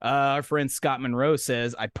 Our friend Scott Monroe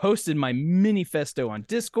says, I posted my manifesto on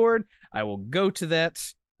Discord. I will go to that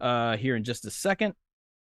here in just a second.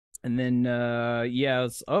 And then,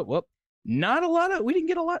 not a lot of, we didn't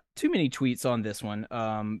get too many tweets on this one.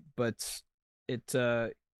 But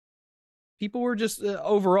people were just,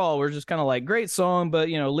 overall, we're just kind of like, great song, but,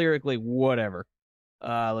 lyrically, whatever.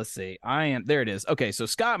 Let's see. There it is. Okay, so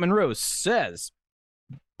Scott Monroe says,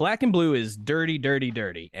 Black and Blue is dirty, dirty,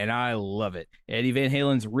 dirty, and I love it. Eddie Van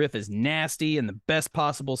Halen's riff is nasty in the best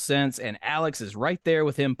possible sense, and Alex is right there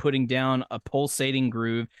with him putting down a pulsating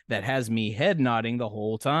groove that has me head nodding the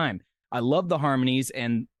whole time. I love the harmonies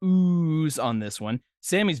and oohs on this one.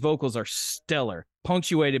 Sammy's vocals are stellar,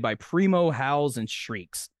 punctuated by primo howls and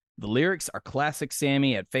shrieks. The lyrics are classic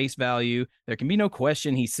Sammy at face value. There can be no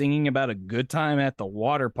question he's singing about a good time at the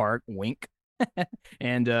water park, wink.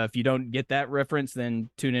 And if you don't get that reference,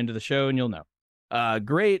 then tune into the show and you'll know.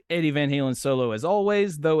 Great Eddie Van Halen solo as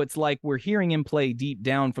always, though it's like we're hearing him play deep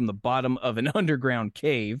down from the bottom of an underground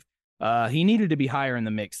cave. He needed to be higher in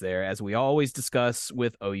the mix there, as we always discuss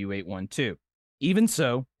with OU812. Even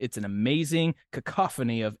so, it's an amazing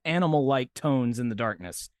cacophony of animal-like tones in the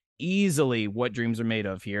darkness. Easily what dreams are made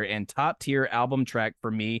of here, and top-tier album track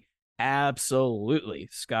for me. Absolutely.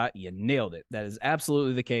 Scott, you nailed it. That is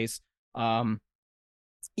absolutely the case. Like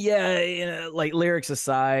lyrics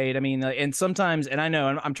aside, I mean, and sometimes, and I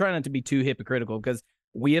know I'm trying not to be too hypocritical because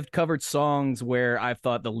we have covered songs where I've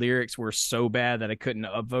thought the lyrics were so bad that I couldn't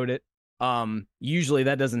upvote it. Usually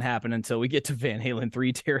that doesn't happen until we get to Van Halen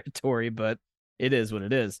 3 territory, but it is what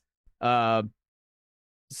it is.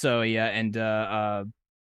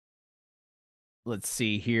 Let's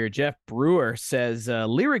see here. Jeff Brewer says,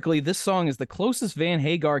 lyrically, this song is the closest Van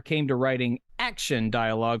Hagar came to writing action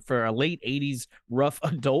dialogue for a late 80s rough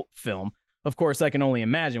adult film. Of course, I can only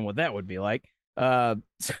imagine what that would be like.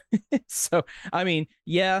 So, I mean,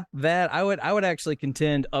 that I would actually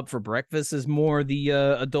contend Up for Breakfast is more the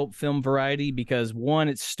adult film variety because one,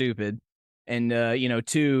 it's stupid. And,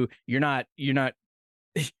 two, you're not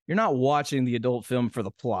watching the adult film for the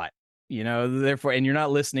plot. Therefore, and you're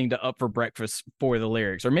not listening to Up for Breakfast for the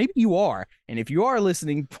lyrics, or maybe you are. And if you are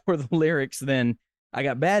listening for the lyrics, then I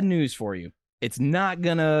got bad news for you. It's not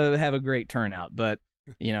gonna have a great turnout, but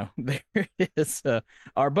there is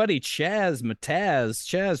our buddy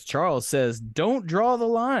Chaz Charles says, don't draw the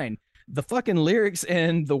line. The fucking lyrics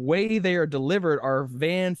and the way they are delivered are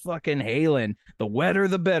Van fucking Halen. The wetter,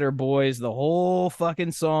 the better, boys. The whole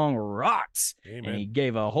fucking song rocks. Amen. And he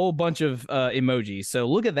gave a whole bunch of emojis. So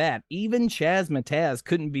look at that. Even Chaz Mataz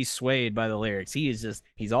couldn't be swayed by the lyrics.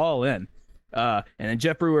 He's all in. And then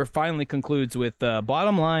Jeff Brewer finally concludes with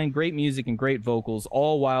bottom line, great music and great vocals,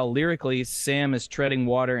 all while lyrically Sam is treading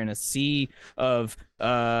water in a sea of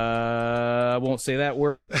I won't say that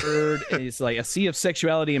word. It's like a sea of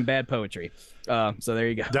sexuality and bad poetry. So there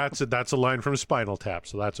you go. That's a line from Spinal Tap,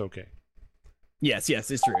 so that's okay. Yes,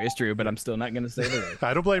 it's true, but I'm still not going to say the word.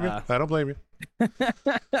 I don't blame you.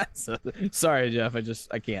 So, sorry, Jeff,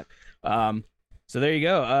 I can't. So there you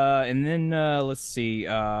go. And then let's see.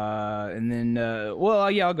 I'll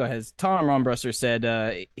go ahead. Tom Rombrusser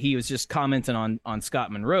said he was just commenting on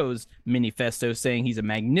Scott Monroe's manifesto, saying he's a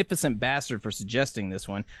magnificent bastard for suggesting this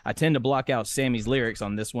one. I tend to block out Sammy's lyrics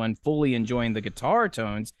on this one, fully enjoying the guitar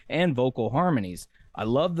tones and vocal harmonies. I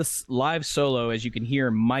love the live solo, as you can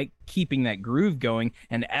hear Mike keeping that groove going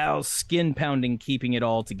and Al's skin pounding, keeping it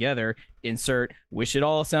all together. Insert wish it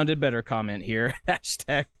all sounded better comment here.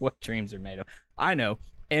 Hashtag what dreams are made of. I know.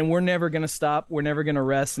 And we're never going to stop. We're never going to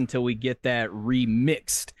rest until we get that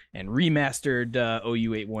remixed and remastered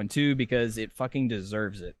OU812 because it fucking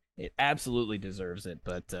deserves it. It absolutely deserves it.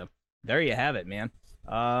 But there you have it, man.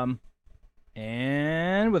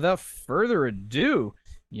 And without further ado,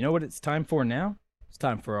 you know what it's time for now? It's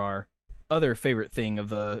time for our other favorite thing of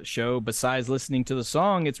the show besides listening to the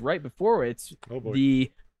song. It's right before it's the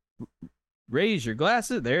raise your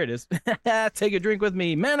glasses. There it is. Take a drink with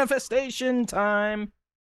me. Manifestation time.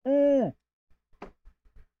 Tell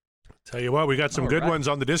you what, we got some good ones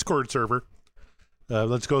on the Discord server.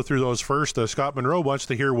 Let's go through those first. Scott Monroe wants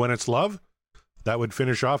to hear When It's Love. That would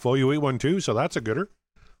finish off OU812, so that's a gooder.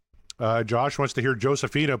 Josh wants to hear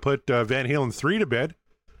Josephina put Van Halen 3 to bed.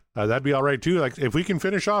 That'd be all right, too. Like, if we can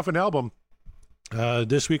finish off an album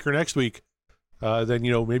this week or next week, then,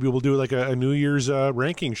 maybe we'll do like a New Year's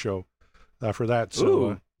ranking show for that. So,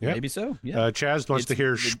 Ooh, yeah. Maybe so. Yeah. Chaz wants to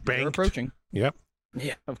hear They're Spanked. approaching. Yep.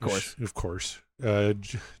 Yeah, of course. Of course.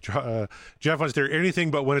 Jeff wants to hear anything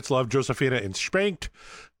but When It's Love, Josephina, and Spanked.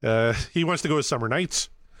 He wants to go with Summer Nights.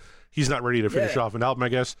 He's not ready to finish off an album, I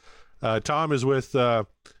guess. Tom is with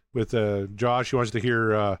Josh. He wants to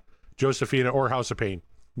hear Josephina or House of Pain.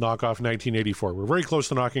 Knock off 1984. We're very close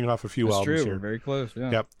to knocking off a few That's albums true. here. We're very close.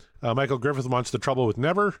 Yeah. Yep. Michael Griffith wants The Trouble with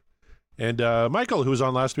Never. And Michael, who was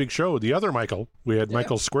on last week's show, the other Michael, we had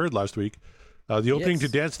Michael squared last week. The opening to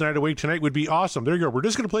Dance the Night Away Tonight would be awesome. There you go. We're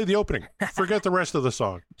just going to play the opening. Forget the rest of the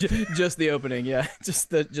song. Just the opening, yeah. Just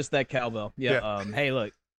that cowbell. Yeah. Hey,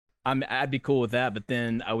 look, I'd be cool with that, but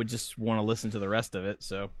then I would just want to listen to the rest of it.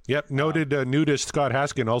 So. Yep. Noted nudist Scott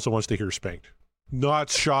Haskin also wants to hear Spanked. Not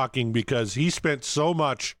shocking because he spent so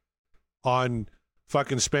much on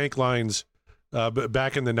fucking spank lines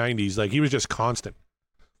back in the 90s. Like, he was just constant.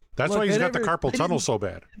 That's why he's got the carpal tunnel so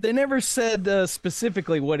bad. They never said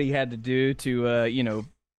specifically what he had to do to,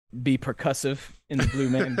 be percussive in the Blue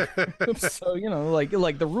Man group. So,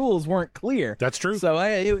 like the rules weren't clear. That's true. So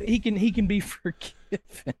he can be forgiven.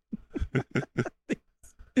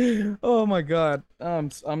 Oh my God. I'm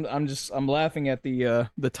laughing at the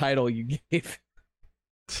title you gave.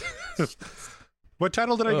 What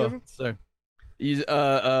title did I give him? So, he's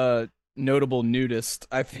notable nudist,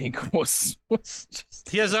 I think was just.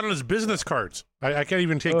 He has that on his business cards. I can't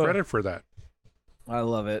even take credit for that. I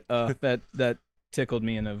love it. That tickled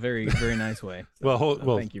me in a very, very nice way. So,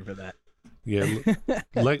 well, thank you for that. Yeah,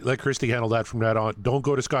 let Christy handle that from that on. Don't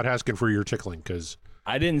go to Scott Haskin for your tickling, because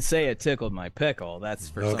I didn't say it tickled my pickle. That's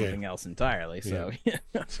for something else entirely. So,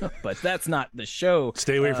 but that's not the show.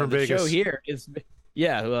 Stay away from Vegas. The show here is, we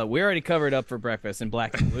already covered up for breakfast in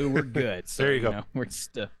black and blue. We're good. So, there you go. We're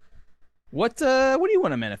just. What do you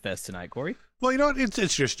want to manifest tonight, Corey? Well,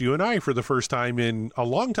 it's just you and I for the first time in a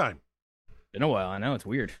long time. Been a while. I know, it's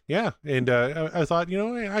weird. Yeah, and I thought,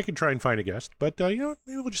 I could try and find a guest, but maybe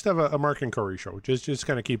we'll just have a Mark and Corey show. Just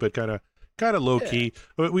kind of keep it kind of low key.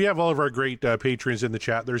 We have all of our great patrons in the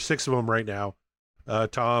chat. There's 6 of them right now.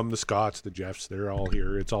 Tom, the Scotts, the Jeffs, they're all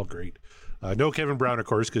here. It's all great. No Kevin Brown, of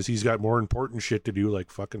course, because he's got more important shit to do, like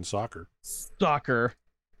fucking soccer.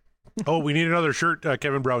 Oh, we need another shirt,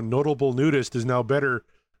 Kevin Brown. Notable nudist is now better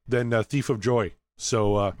than Thief of Joy.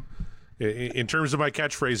 So, in terms of my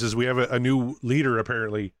catchphrases, we have a new leader,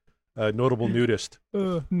 apparently. Notable nudist.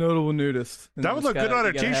 Notable nudist. And that would look good on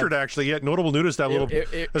a T-shirt, actually. Yeah, notable nudist. That little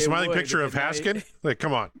a smiling picture of Haskin. Like,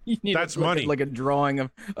 come on, that's money. Like a drawing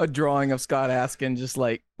of Scott Haskin, just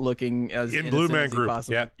like looking as in Blue Man Group.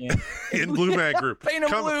 Yeah, in Blue Man Group. Paint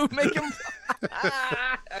him blue. Make him.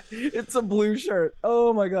 It's a blue shirt.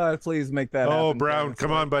 Oh my God! Please make that. Oh, happen, Brown, man.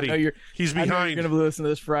 come on, buddy. He's behind. I know you're gonna listen to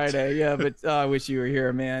this Friday. Yeah, but I wish you were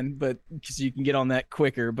here, man. But because you can get on that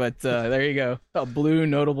quicker. But there you go. A blue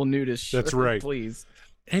notable nudist shirt. That's right. Please.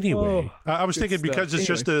 Anyway, I was thinking because it's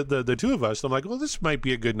just the two of us. I'm like, well, this might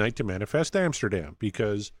be a good night to manifest Amsterdam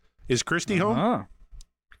because is Christy home?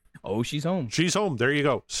 Oh, she's home. She's home. There you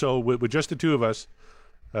go. So with just the two of us,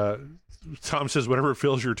 Tom says, whatever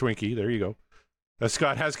fills your Twinkie. There you go.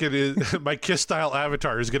 Scott Haskin, my Kiss style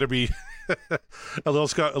avatar is going to be a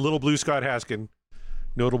little blue Scott Haskin,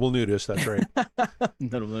 notable nudist. That's right.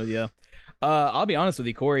 Notable, yeah. I'll be honest with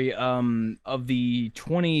you, Corey. Of the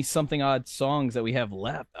 20-something odd songs that we have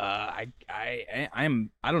left, I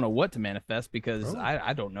don't know what to manifest because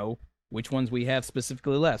I don't know which ones we have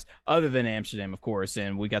specifically left, other than Amsterdam, of course,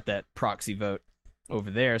 and we got that proxy vote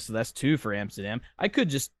over there, so that's 2 for Amsterdam. I could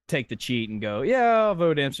just take the cheat and go, yeah, I'll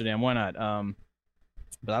vote Amsterdam. Why not?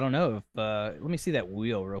 But I don't know if let me see that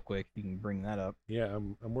wheel real quick. If you can bring that up. Yeah,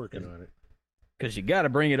 I'm working on it. Because you got to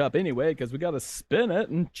bring it up anyway, because we got to spin it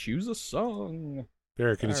and choose a song.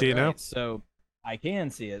 There, can you see it now? So I can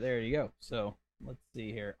see it. There you go. So let's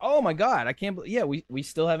see here. Oh my God, I can't believe. Yeah, we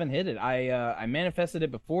still haven't hit it. I manifested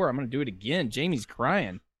it before. I'm gonna do it again. Jamie's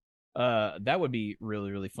crying. That would be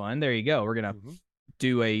really, really fun. There you go. We're gonna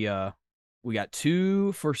do a. We got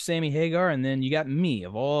 2 for Sammy Hagar, and then you got me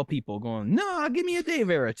of all people going. No, give me a Dave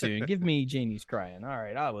Era tune. Give me Jamie's crying. All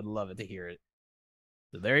right, I would love it to hear it.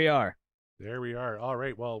 So there you are. There we are. All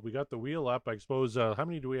right. Well, we got the wheel up. I suppose. How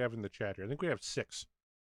many do we have in the chat here? I think we have 6.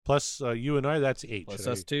 Plus you and I, that's 8. Plus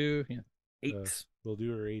us 2, yeah. 8. We'll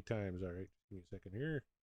do her 8 times. All right. Give me a second here.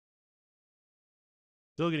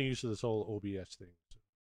 Still getting used to this whole OBS thing.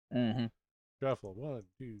 So. Shuffle. 1, 2,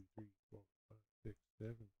 3, 4, 5, 6,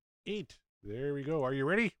 7, 8. There we go. Are you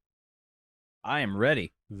ready? I am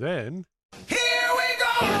ready. Then. Here we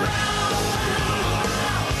go round.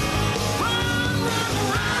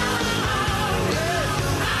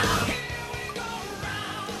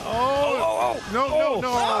 No,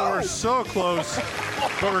 we're so close.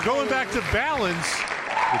 But we're going back to balance.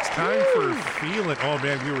 It's time for Feelin. Oh,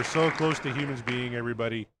 man, we were so close to Humans Being,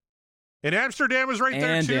 everybody. And Amsterdam was right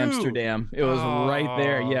there, too. And Amsterdam. It was right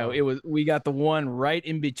there. Yeah, it was. We got the one right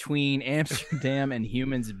in between Amsterdam and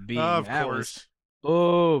Humans Being. Of course.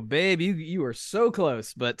 Oh, babe, you were so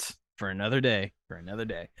close, but for another day.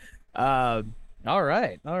 All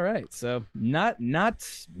right. So not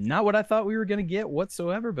what I thought we were going to get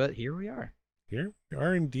whatsoever, but here we are. Here we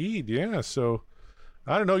are indeed, yeah. So,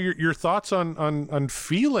 I don't know, your thoughts on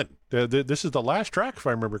Feelin. This is the last track, if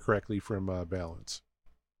I remember correctly, from Balance.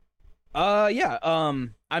 Yeah.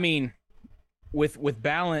 I mean, with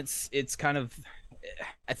Balance, it's kind of.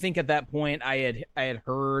 I think at that point I had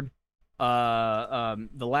heard, the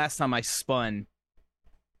last time I spun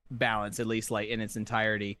Balance, at least like in its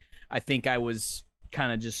entirety, I think I was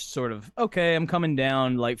kind of just sort of, okay, I'm coming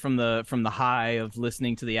down like from the high of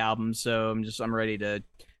listening to the album, so I'm ready to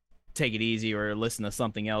take it easy or listen to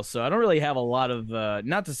something else. So I don't really have a lot of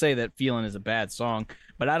not to say that Feelin is a bad song,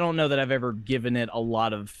 but I don't know that I've ever given it a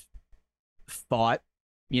lot of thought.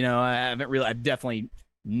 I've definitely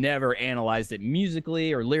never analyzed it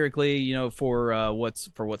musically or lyrically, for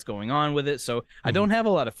what's going on with it. So I don't have a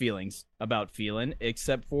lot of feelings about Feelin,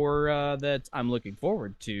 except for that I'm looking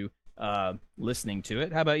forward to listening to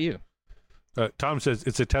it. How about you? Tom says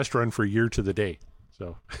it's a test run for Year to the Day.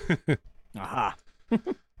 So, aha.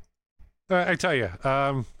 I tell you,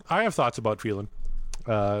 I have thoughts about Feelin.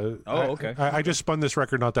 Okay. I just spun this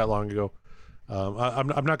record not that long ago. I'm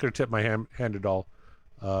not going to tip my hand at all.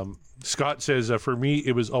 Scott says for me,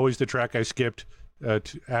 it was always the track I skipped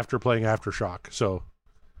after playing Aftershock. So,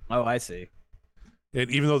 oh, I see. And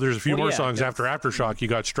even though there's a few more songs after Aftershock, you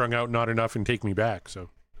got Strung Out, Not Enough, and Take Me Back. So.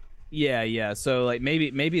 Yeah. So like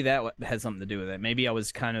maybe that had something to do with it. Maybe I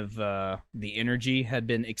was kind of the energy had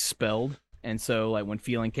been expelled, and so like when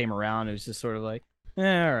Feelin came around, it was just sort of like, all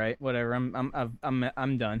right, whatever. I'm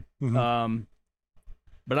done. Mm-hmm.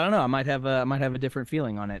 But I don't know. I might have a different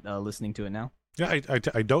feeling on it listening to it now. Yeah,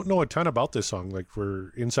 I don't know a ton about this song, like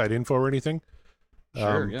for inside info or anything.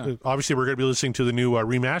 Sure. Yeah. Obviously, we're going to be listening to the new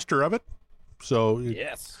remaster of it, so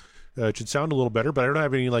yes. It should sound a little better, but I don't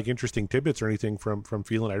have any like interesting tidbits or anything from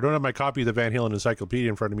Feelin. I don't have my copy of the Van Halen Encyclopedia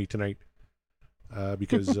in front of me tonight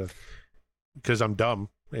because I'm dumb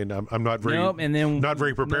and I'm not very not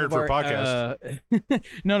very prepared for a podcast.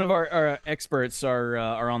 None of our experts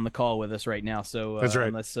are on the call with us right now, so that's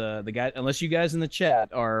right. Unless you guys in the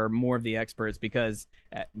chat are more of the experts, because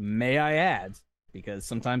may I add, because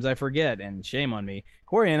sometimes I forget, and shame on me,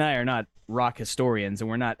 Corey and I are not rock historians, and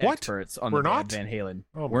we're not experts on the band Van Halen.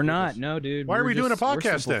 Oh, we're not. No, dude. Why are we doing a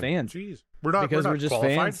podcast then? Fans. Jeez. Because we're just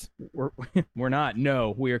qualified? fans. We're not.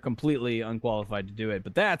 No, we are completely unqualified to do it.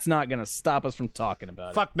 But that's not going to stop us from talking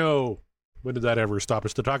about it. Fuck no. When did that ever stop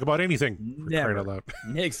us to talk about anything? Never. Crying out loud.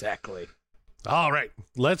 Exactly. All right.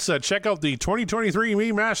 Let's check out the 2023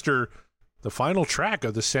 remaster, the final track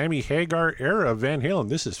of the Sammy Hagar era of Van Halen.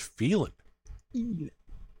 This is Feelin.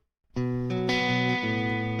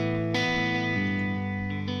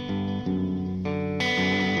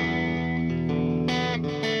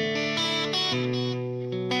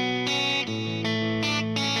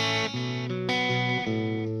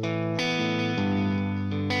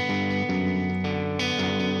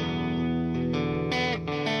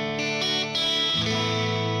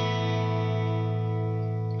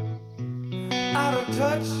 Out of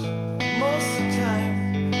touch most of the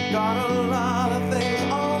time. Got a lot of things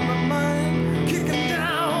on my mind. Kicking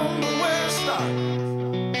down the worst start.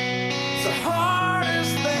 It's the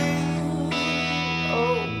hardest thing.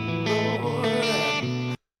 Oh,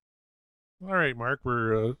 right, Mark,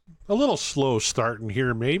 we're a little slow starting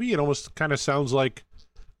here. Maybe it almost kind of sounds like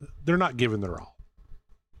they're not giving their all.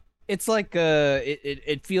 It's like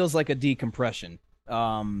it feels like a decompression.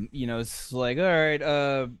 It's like, all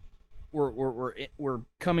right, we're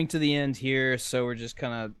coming to the end here, so we're just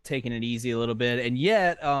kind of taking it easy a little bit. And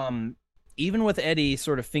yet, even with Eddie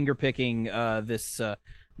sort of finger picking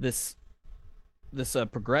this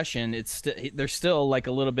progression, there's still like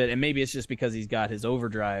a little bit, and maybe it's just because he's got his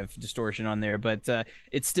overdrive distortion on there, but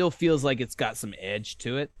it still feels like it's got some edge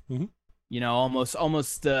to it. Mm-hmm.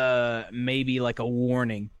 Almost maybe like a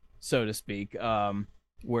warning, so to speak,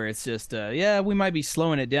 where it's just we might be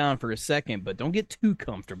slowing it down for a second, but don't get too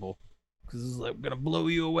comfortable because it's like gonna blow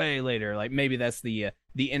you away later. Like maybe that's the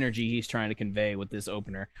energy he's trying to convey with this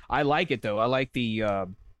opener. I like it though. I like the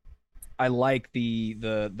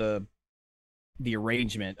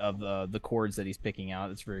arrangement of the chords that he's picking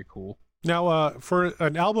out. It's very cool. Now, for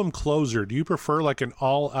an album closer, do you prefer like an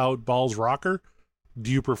all-out balls rocker?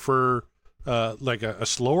 Do you prefer like a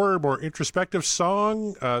slower, more introspective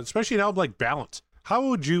song, especially an album like Balance? How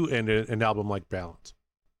would you end an album like Balance?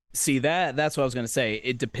 See, that's what I was going to say.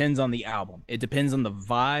 It depends on the album. It depends on the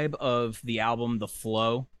vibe of the album, the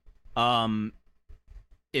flow.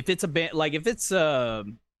 If it's a band, like if it's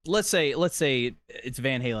let's say it's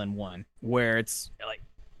Van Halen 1, where it's like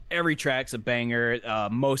every track's a banger.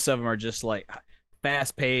 Most of them are just like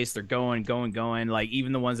fast paced. They're going. Like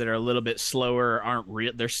even the ones that are a little bit slower aren't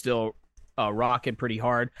real. They're still rocking pretty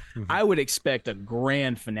hard. Mm-hmm. I would expect a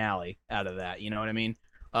grand finale out of that. You know what I mean?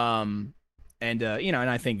 And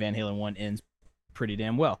I think Van Halen 1 ends pretty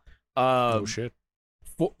damn well. Oh shit.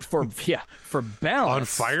 For Balance on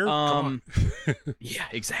fire. Come on. Yeah,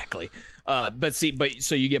 exactly. But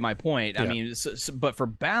so you get my point. Yeah. I mean, but for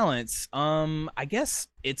Balance, I guess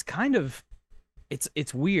it's kind of,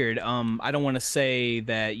 it's weird. I don't want to say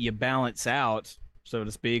that you balance out, so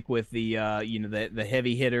to speak, with the the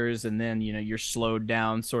heavy hitters, and then you're slowed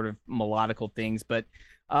down sort of melodical things. But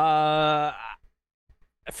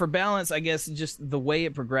for Balance, I guess just the way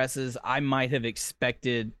it progresses, I might have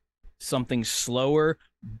expected something slower,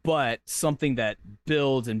 but something that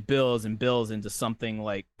builds and builds and builds into something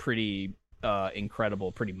like pretty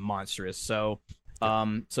incredible, pretty monstrous. So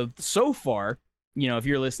so far, if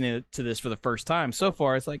you're listening to this for the first time, so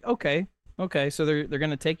far it's like okay, so they're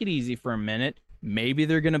gonna take it easy for a minute. Maybe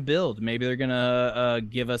they're gonna build. Maybe they're gonna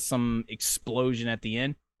give us some explosion at the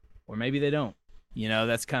end, or maybe they don't.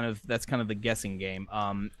 That's kind of the guessing game.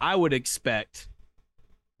 I would expect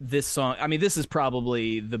this song. I mean, this is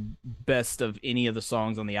probably the best of any of the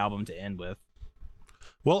songs on the album to end with.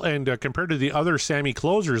 Well, and compared to the other Sammy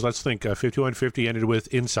closers, let's think 5150 ended with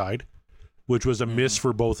Inside, which was a miss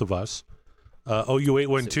for both of us.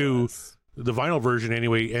 OU812, the vinyl version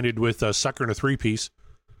anyway, ended with Sucker and a Three-Piece.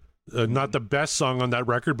 Not the best song on that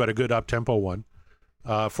record, but a good up-tempo one.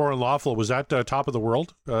 For Unlawful, was that Top of the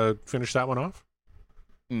World? Finish that one off?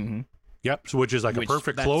 Mm-hmm. Yep, so which is like a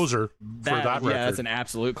perfect closer for that record. Yeah, that's an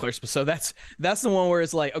absolute clear. So that's the one where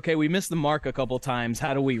it's like, okay, we missed the mark a couple times.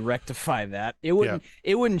 How do we rectify that? It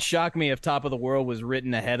wouldn't shock me if Top of the World was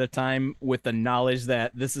written ahead of time with the knowledge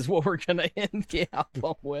that this is what we're gonna end the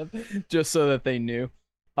album with, just so that they knew.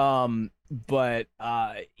 But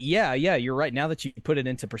yeah, you're right. Now that you put it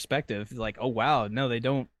into perspective, like, oh wow, no, they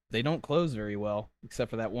don't close very well,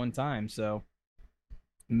 except for that one time. So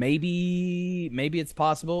maybe it's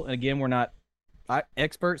possible. And again, we're not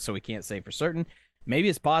experts, so we can't say for certain. Maybe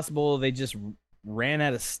it's possible they just ran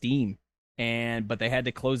out of steam, but they had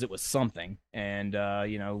to close it with something. And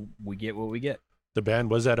we get what we get. The band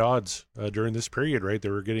was at odds during this period, right? They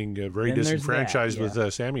were getting very disenfranchised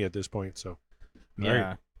with Sammy at this point. So, all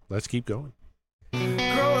right, let's keep going. Grow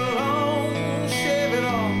along, shave it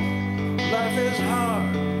off. Life is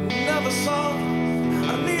hard, never soft.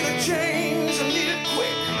 I need a change, I need it quick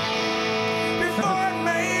before it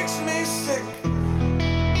makes me sick.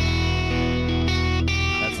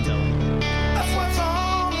 That's telling. That's what's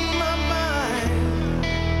on my mind.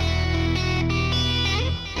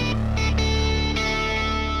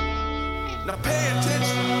 Now pay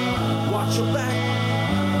attention, watch your back.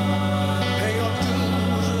 Pay your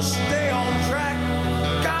dues and stay on track.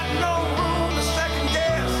 Got no room to second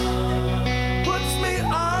guess. Puts me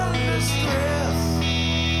under stress.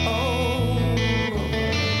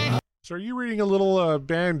 Oh. So are you reading a little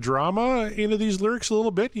band drama into these lyrics a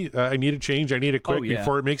little bit? I need a change, I need it quick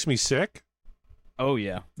before it makes me sick? Oh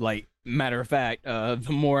yeah. Like, matter of fact, the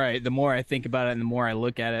more I think about it and the more I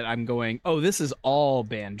look at it, I'm going, oh, this is all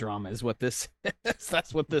band drama is what this is.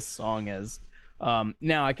 That's what this song is.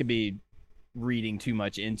 Now I could be reading too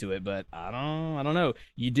much into it, but I don't know.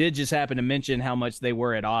 You did just happen to mention how much they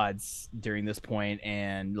were at odds during this point,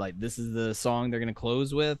 and like this is the song they're gonna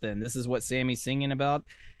close with, and this is what Sammy's singing about.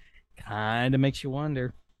 Kind of makes you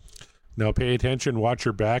wonder. Now pay attention, watch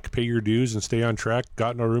your back, pay your dues, and stay on track.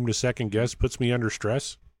 Got no room to second guess. Puts me under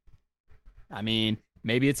stress. I mean,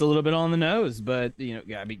 maybe it's a little bit on the nose, but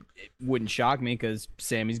I mean, it wouldn't shock me because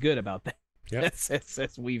Sammy's good about that. Yeah,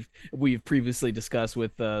 as we've previously discussed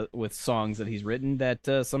with songs that he's written,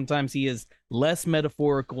 that sometimes he is less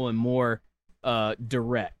metaphorical and more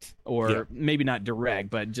direct, or maybe not direct,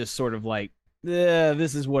 but just sort of like,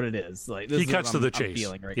 this is what it is. Like this he is cuts what to I'm the chase.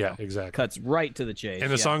 Feeling right yeah, now. exactly. Cuts right to the chase.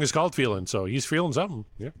 And the song is called "Feelin," so he's feeling something.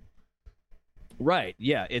 Yeah. Right.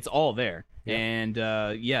 Yeah, it's all there. Yeah. And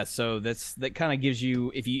so that kind of gives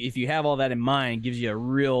you, if you have all that in mind, gives you a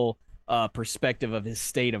real perspective of his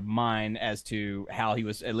state of mind as to how he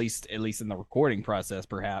was, at least in the recording process,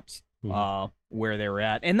 perhaps, where they were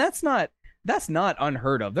at. And that's not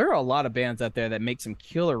unheard of. There are a lot of bands out there that make some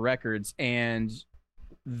killer records and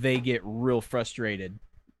they get real frustrated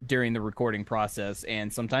during the recording process,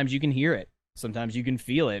 and sometimes you can hear it, sometimes you can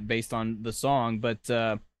feel it based on the song, but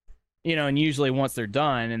and usually once they're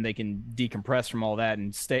done and they can decompress from all that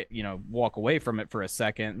and stay, walk away from it for a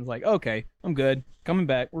second, it's like, okay, I'm good, coming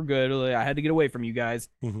back, we're good. I had to get away from you guys,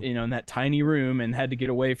 in that tiny room, and had to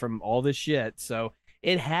get away from all this shit. So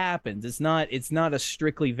it happens. It's not a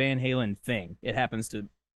strictly Van Halen thing. It happens to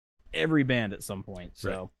every band at some point.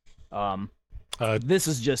 So, this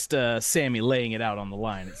is just Sammy laying it out on the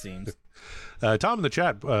line, it seems. Tom in the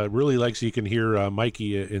chat really likes you can hear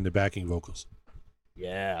Mikey in the backing vocals.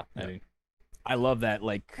 Yeah, I mean, I love that,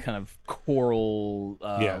 like, kind of choral,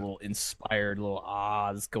 little inspired little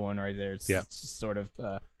ahs going right there. It's just sort of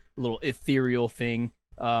a little ethereal thing.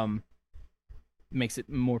 Makes it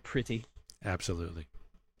more pretty. Absolutely.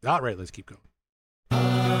 All right, let's keep going. If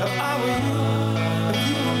I were you, if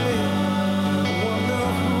you were me, I wonder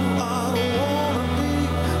who I wanna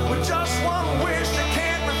be. With just one wish I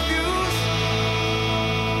can't refuse,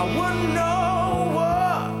 I wouldn't know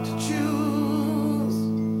what to choose.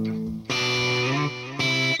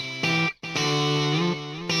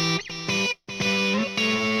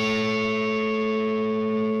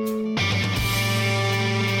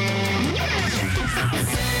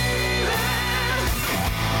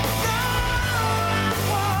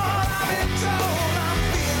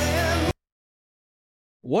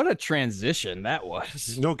 What a transition that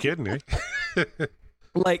was. No kidding, eh?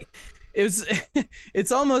 Like,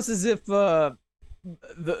 it's almost as if the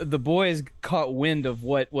boys caught wind of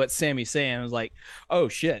what Sammy's saying. It was like, oh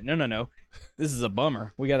shit, no, this is a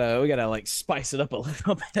bummer. We gotta like spice it up a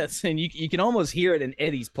little bit. And you can almost hear it in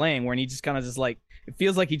Eddie's playing, where he just kind of just like, it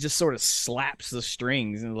feels like he just sort of slaps the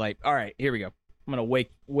strings and like, all right, here we go. I'm gonna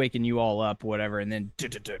waken you all up, whatever, and then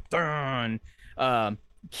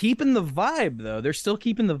keeping the vibe though. They're still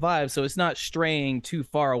keeping the vibe, so it's not straying too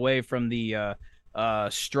far away from the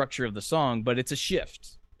structure of the song, but it's a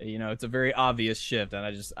shift. It's a very obvious shift,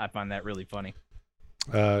 and I find that really funny.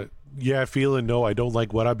 Feeling. No, I don't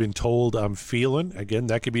like what I've been told. I'm feeling. Again,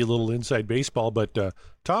 that could be a little inside baseball, but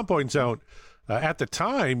Tom points out at the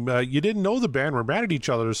time you didn't know the band were mad at each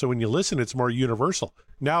other, so when you listen, it's more universal.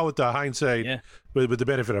 Now with the hindsight, with the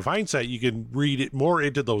benefit of hindsight, you can read it more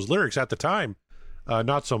into those lyrics. At the time,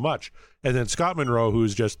 not so much. And then Scott Monroe,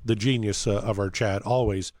 who's just the genius of our chat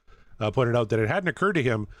always, pointed out that it hadn't occurred to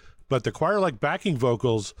him, but the choir-like backing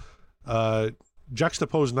vocals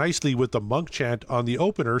juxtaposed nicely with the monk chant on the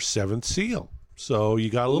opener, Seventh Seal. So you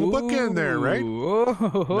got a little bookend there, right?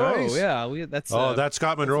 Nice. Yeah, that's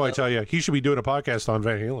Scott Monroe. I tell you, he should be doing a podcast on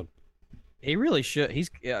Van Halen. He really should. He's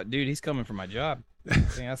coming for my job.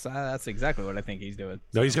 That's exactly what I think he's doing.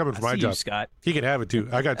 No, he's coming for my job. Scott. He can have it too.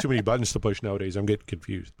 I got too many buttons to push nowadays. I'm getting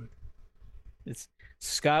confused. But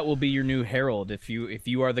Scott will be your new herald if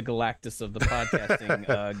you are the Galactus of the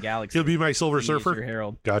podcasting galaxy. He'll be my Silver Surfer. Your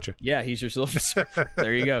herald. Gotcha. Yeah, he's your Silver Surfer.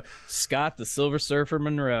 There you go, Scott the Silver Surfer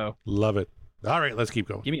Monroe. Love it. All right, let's keep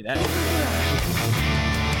going. Give me that.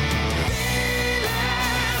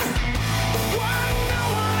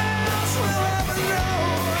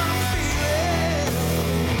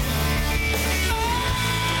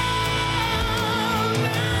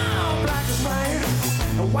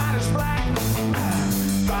 White is black,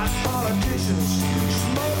 got politicians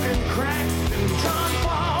smoking crack, and John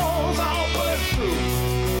Paul's all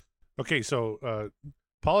bulletproof. Okay, so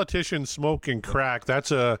politicians smoking crack,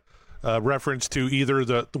 that's a reference to either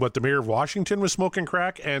the mayor of Washington was smoking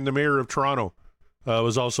crack, and the mayor of Toronto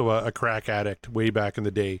was also a crack addict way back in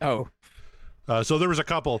the day. Oh, So there was a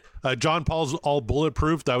couple. John Paul's all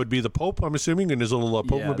bulletproof. That would be the Pope, I'm assuming, in his little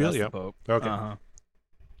Pope mobile. Yeah, the Pope. Okay.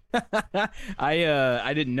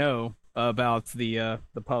 I didn't know about the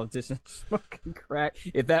politicians smoking crack.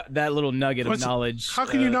 If that little nugget of knowledge, how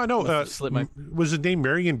can you not know? Was his name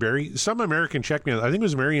Marion Barry? Some American checked me on. I think it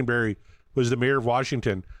was Marion Barry was the mayor of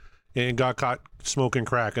Washington, and got caught smoking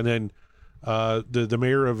crack, and then the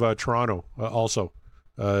mayor of Toronto also.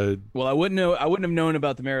 Well, I wouldn't have known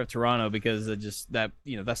about the mayor of Toronto because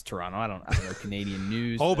that's Toronto. I don't know Canadian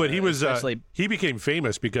news. Oh, but he was he became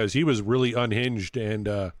famous because he was really unhinged and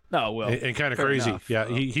and kind of crazy. Enough. Yeah,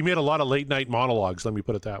 he made a lot of late night monologues. Let me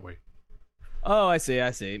put it that way. Oh, I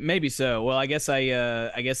see. Maybe so. Well, I guess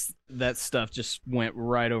that stuff just went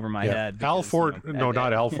right over my head. Because, Al Ford,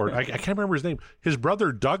 not Al Ford. I can't remember his name. His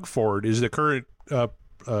brother Doug Ford is the current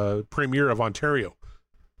premier of Ontario.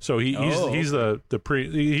 So he'd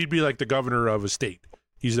be like the governor of a state.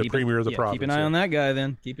 He's the premier of the province. Keep an eye on that guy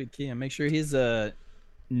then. Keep it key and make sure his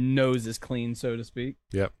nose is clean, so to speak.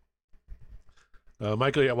 Yep.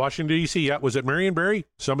 Michael, Washington D.C. Yeah, was it Marion Barry?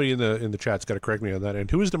 Somebody in the chat's got to correct me on that. And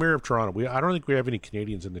who is the mayor of Toronto? I don't think we have any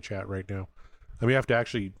Canadians in the chat right now. I may have to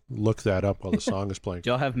actually look that up while the song is playing. Do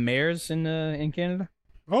y'all have mayors in Canada?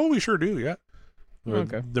 Oh, we sure do. Yeah.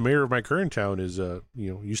 Okay. The mayor of my current town is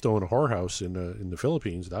used to own a whorehouse in the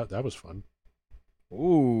Philippines. That was fun.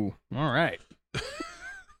 Ooh, all right.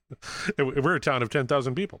 We're a town of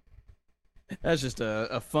 10,000 people. That's just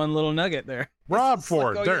a fun little nugget there. Rob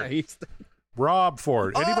Ford, there. Yeah, Rob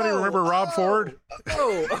Ford. Anybody remember Rob Ford?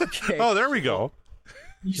 Oh, okay. Oh, there we go.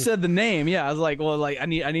 You said the name, yeah. I was like, well, I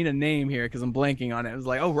need a name here because I'm blanking on it. I was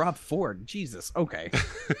like, oh, Rob Ford. Jesus. Okay.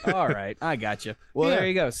 All right, I got you. Well, there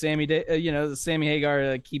you go, Sammy. Sammy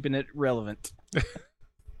Hagar keeping it relevant.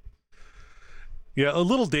 Yeah, a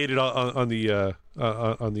little dated on the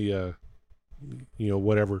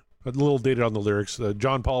whatever. A little dated on the lyrics.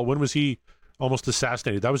 John Paul. When was he almost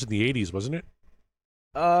assassinated? That was in the 80s, wasn't it?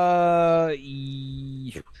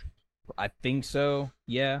 I think so.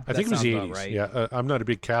 Yeah, I think it was the 80s. Right. Yeah, I'm not a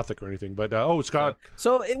big Catholic or anything, but Scott.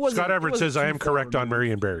 So it was. Scott Everett says I am correct on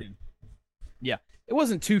Marion Barry. Yeah, it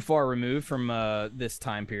wasn't too far removed from this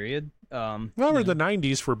time period. Well, we're the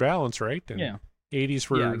 90s for balance, right? And yeah. 80s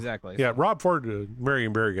for exactly. Yeah, Rob Ford,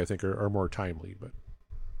 Marion Barry, I think are more timely, but.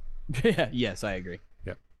 Yeah. Yes, I agree.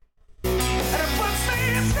 Yeah.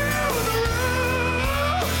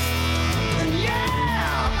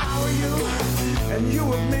 And you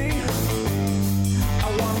and me,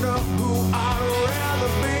 I wonder who I'd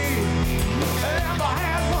rather be. If I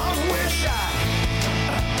had one wish, I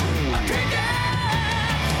could get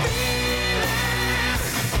feeling.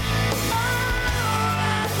 Oh,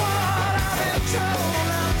 that's what I've been told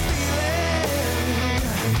I'm feeling.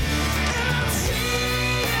 And I'm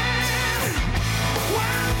seeing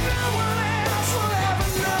what no one else will ever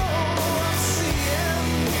know. I'm seeing.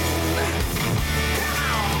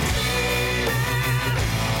 Come on, feeling.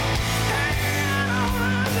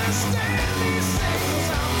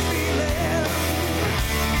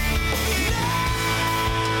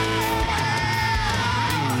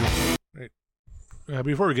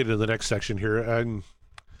 Before we get into the next section here,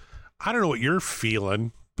 I don't know what you're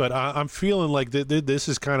feeling, but I'm feeling like this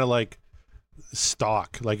is kind of like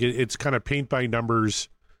stock. Like it's kind of paint by numbers.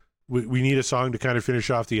 We need a song to kind of finish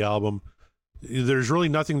off the album. There's really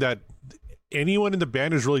nothing that anyone in the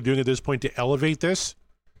band is really doing at this point to elevate this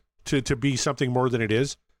to be something more than it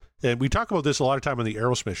is. And we talk about this a lot of time on the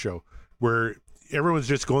Aerosmith show, where everyone's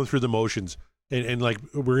just going through the motions. And like,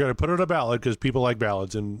 we're going to put out a ballad because people like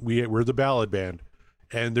ballads, and we're the ballad band.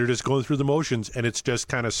 And they're just going through the motions, and it's just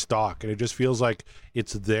kind of stock, and it just feels like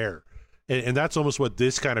it's there. And that's almost what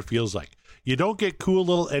this kind of feels like. You don't get cool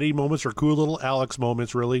little Eddie moments or cool little Alex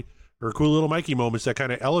moments, really, or cool little Mikey moments that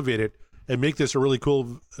kind of elevate it and make this a really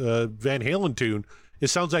cool Van Halen tune. It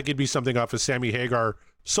sounds like it'd be something off a Sammy Hagar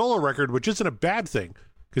solo record, which isn't a bad thing,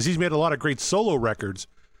 because he's made a lot of great solo records.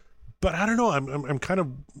 But I don't know, I'm kind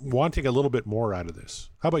of wanting a little bit more out of this.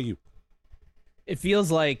 How about you? It feels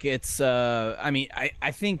like it's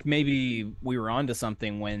I think maybe we were onto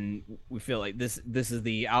something when we feel like this is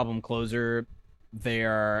the album closer. They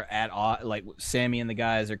are at odds, like Sammy and the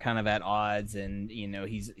guys are kind of at odds, and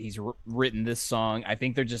he's written this song. I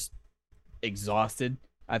think they're just exhausted.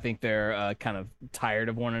 I think they're kind of tired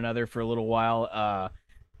of one another for a little while.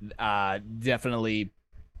 Definitely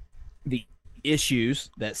the issues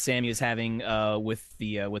that Sammy is having with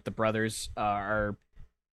the brothers are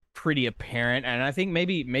pretty apparent, and I think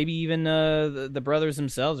maybe even the brothers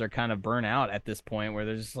themselves are kind of burnt out at this point, where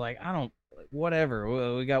they're just like, I don't,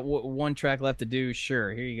 whatever, we got one track left to do,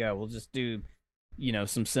 sure, here you go, we'll just do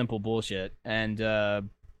some simple bullshit. And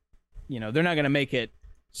they're not going to make it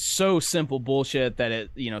so simple bullshit that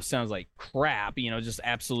it, sounds like crap, just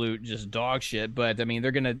absolute, just dog shit. But I mean,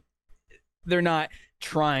 they're not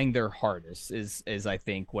trying their hardest is I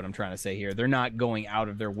think what I'm trying to say here. They're not going out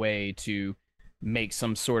of their way to make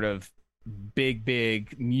some sort of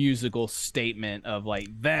big musical statement of like,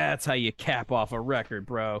 that's how you cap off a record,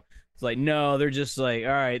 bro. It's like, no, they're just like, all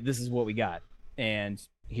right, this is what we got. And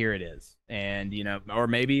here it is. And, or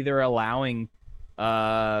maybe they're allowing,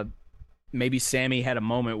 maybe Sammy had a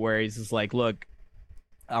moment where he's just like, look,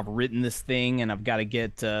 I've written this thing and I've got to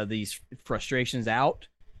get these frustrations out.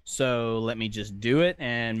 So let me just do it.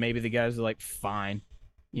 And maybe the guys are like, fine,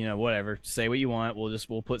 whatever, say what you want.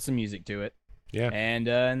 We'll put some music to it. Yeah. And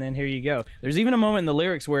then here you go. There's even a moment in the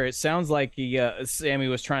lyrics where it sounds like Sammy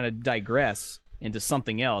was trying to digress into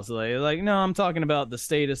something else. Like, no, I'm talking about the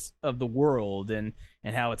status of the world and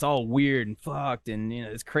how it's all weird and fucked and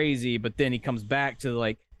it's crazy. But then he comes back to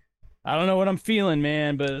like, I don't know what I'm feeling,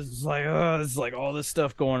 man, but it's like, it's like all this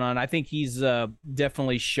stuff going on. I think he's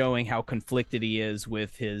definitely showing how conflicted he is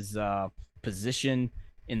with his position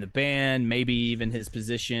in the band, maybe even his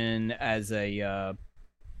position as a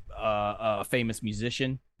famous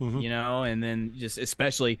musician, and then just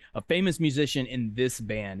especially a famous musician in this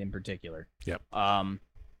band in particular. Yep.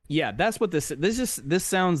 Yeah, that's what this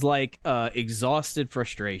sounds like. Exhausted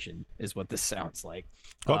frustration is what this sounds like.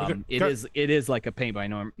 It is like a paint by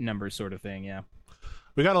numbers sort of thing. Yeah.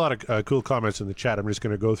 We got a lot of cool comments in the chat. I'm just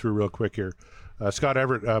going to go through real quick here. Scott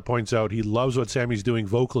Everett points out he loves what Sammy's doing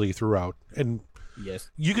vocally throughout, and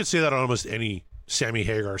yes, you could say that on almost any Sammy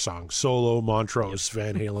Hagar song, solo, Montrose,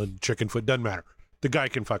 Van Halen, Chickenfoot, doesn't matter. The guy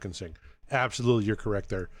can fucking sing. Absolutely, you're correct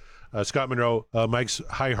there. Scott Monroe, Mike's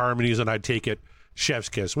high harmonies, and I'd take it. Chef's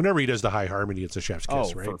kiss. Whenever he does the high harmony, it's a chef's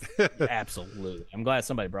kiss, right? Absolutely. I'm glad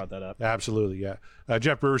somebody brought that up. Absolutely, yeah.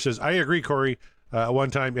 Jeff Brewer says, I agree, Corey.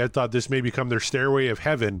 One time Ed thought this may become their stairway of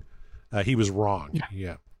heaven. He was wrong.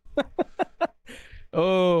 Yeah.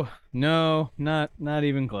 Oh, no, not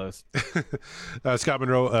even close. Scott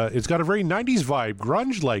Monroe, it's got a very 90s vibe,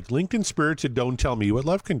 grunge-like, linked in spirit to Don't Tell Me What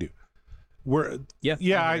Love Can Do.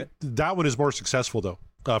 That one is more successful, though.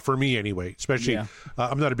 For me anyway, especially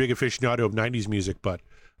I'm not a big aficionado of 90s music, but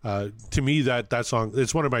to me that song,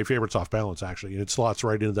 it's one of my favorites off balance actually, and it slots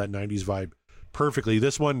right into that 90s vibe perfectly.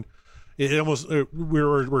 This one, it almost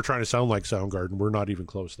we're trying to sound like Soundgarden. We're not even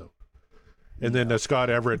close though. And then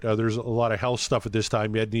Scott Everett, there's a lot of health stuff at this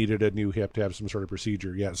time. Ed needed a new hip to have some sort of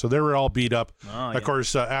procedure. Yeah, so they were all beat up. Of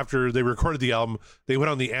course, after they recorded the album, they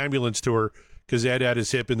went on the ambulance tour because Ed had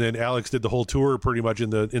his hip, and then Alex did the whole tour pretty much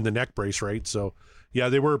in the neck brace, right? So yeah,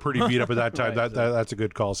 they were pretty beat up at that time. Right, that's a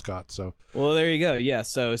good call, Scott. So well, there you go. Yeah,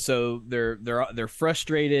 so they're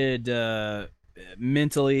frustrated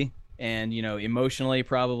mentally and emotionally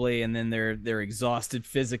probably, and then they're exhausted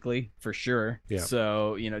physically for sure. Yeah.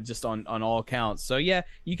 So just on all counts. So yeah,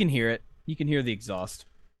 you can hear it. You can hear the exhaust.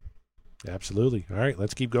 Absolutely. All right,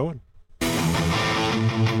 let's keep going.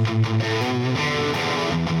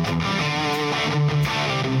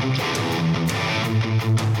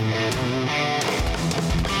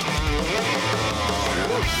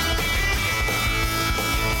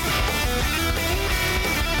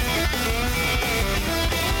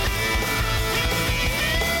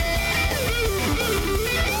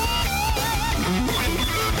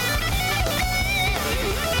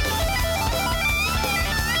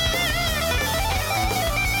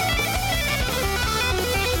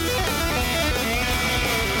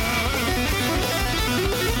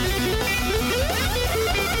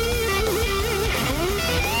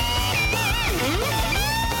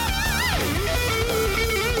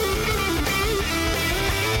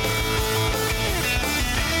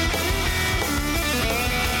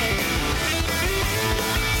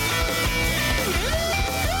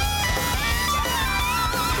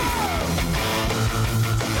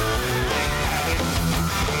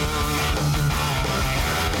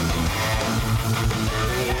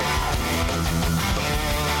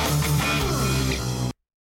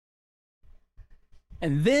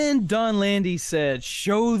 And then Don Landy said,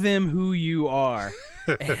 show them who you are.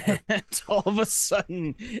 And all of a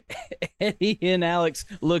sudden, Eddie and Alex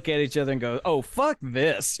look at each other and go, oh, fuck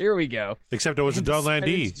this. Here we go. Except it wasn't Don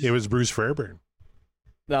Landy. It was Bruce Fairbairn.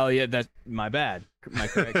 Oh, yeah, that's my bad. My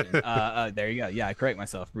correction. There you go. Yeah, I correct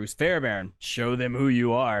myself. Bruce Fairbairn, show them who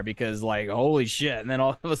you are, because, like, holy shit. And then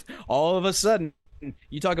all of a sudden,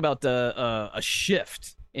 you talk about a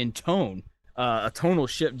shift in tone. A tonal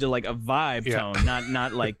shift to like a vibe tone,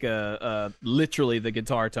 not like literally the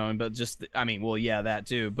guitar tone, but just that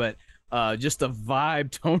too. But just a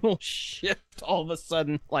vibe tonal shift all of a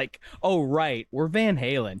sudden. Like, oh right, we're Van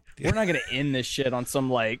Halen. We're not gonna end this shit on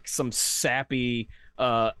some sappy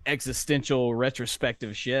existential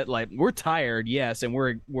retrospective shit. Like, we're tired, yes, and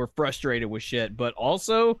we're frustrated with shit, but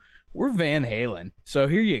also we're Van Halen. So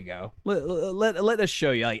here you go. Let us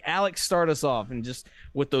show you. Like, Alex start us off and just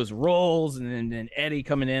with those rolls, and then Eddie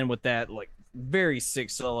coming in with that like very sick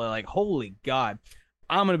solo. Like, holy God.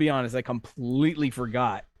 I'm gonna be honest, I completely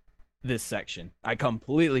forgot this section. I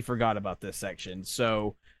completely forgot about this section.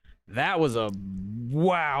 So that was a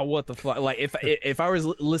wow, what the fuck. Like, if I was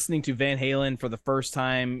listening to Van Halen for the first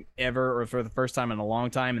time ever, or for the first time in a long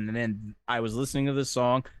time, and then I was listening to this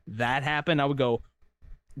song, that happened, I would go,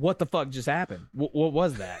 what the fuck just happened? What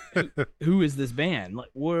was that? Who is this band? Like,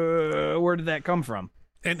 where did that come from?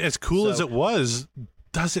 And as cool as it was,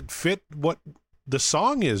 does it fit what the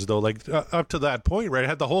song is, though? Like, up to that point, right?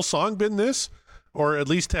 Had the whole song been this, or at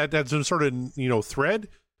least had some sort of, thread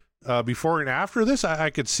before and after this, I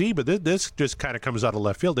could see, but this just kind of comes out of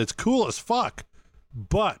left field. It's cool as fuck,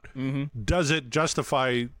 but does it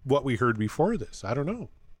justify what we heard before this? I don't know.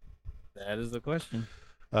 That is the question.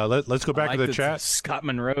 Let's go back to the chat. Scott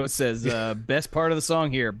Monroe says, best part of the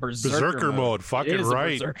song here, Berserker mode. Fucking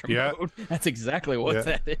right. Yeah. Mode. That's exactly what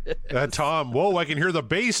that is. Tom, whoa, I can hear the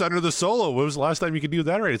bass under the solo. When was the last time you could do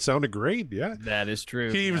that right? It sounded great. Yeah. That is true.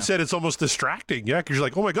 He even said it's almost distracting. Yeah, because you're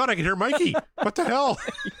like, oh my God, I can hear Mikey. What the hell?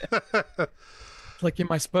 Like,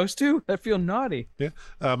 am I supposed to? I feel naughty. Yeah.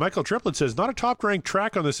 Michael Triplett says, not a top-ranked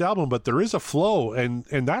track on this album, but there is a flow. And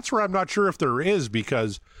that's where I'm not sure if there is,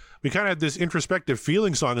 because we kind of had this introspective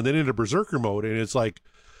feeling song and then into Berserker mode. And it's like,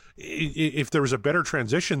 if there was a better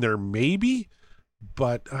transition there, maybe,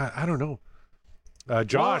 but I don't know.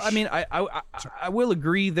 Josh. Well, I mean, I will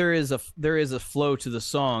agree there is a flow to the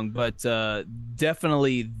song, but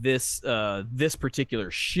definitely this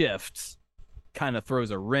particular shift kind of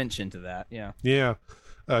throws a wrench into that. Yeah. Yeah.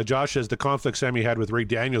 Josh says the conflict Sammy had with Ray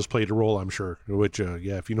Daniels played a role, I'm sure, which,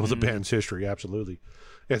 if you know the band's history, absolutely.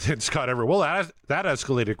 And then Scott Everett, well, that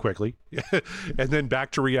escalated quickly. And then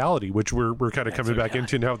back to reality, which we're kind of coming back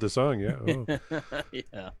into now with the song. Yeah. Oh.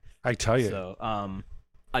 Yeah. I tell you. So,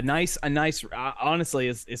 a nice, honestly,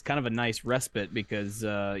 is kind of a nice respite, because,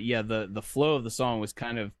 the flow of the song was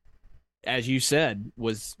kind of, as you said,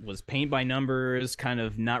 was paint by numbers, kind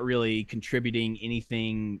of not really contributing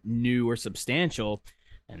anything new or substantial.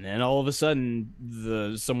 And then all of a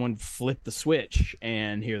sudden, someone flipped the switch,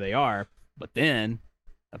 and here they are. But then,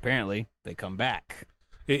 apparently, they come back.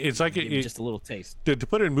 It's like just a little taste. To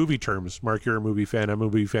put it in movie terms, Mark, you're a movie fan. I'm a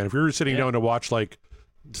movie fan. If you're sitting down to watch like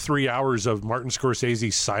 3 hours of Martin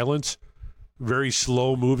Scorsese's silence, very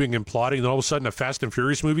slow moving and plotting, then all of a sudden a Fast and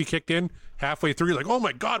Furious movie kicked in halfway through, you're like, oh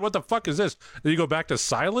my God, what the fuck is this? Then you go back to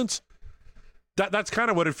silence. That's kind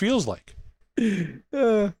of what it feels like. It'd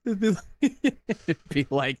be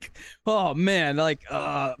like, oh man, like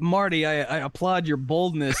Marty, I applaud your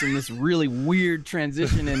boldness in this really weird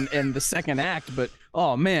transition in the second act, but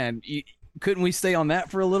oh man, couldn't we stay on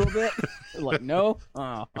that for a little bit? Like, no?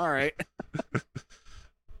 Oh, all right.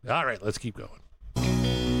 All right, let's keep going.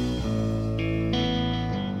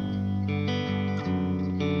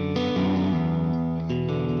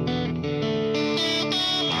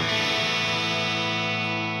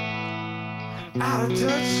 Out of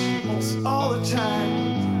touch most all the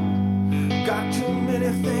time. Got too many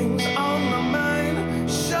things on my mind.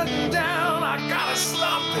 Shutting down, I gotta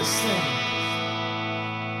stop this thing.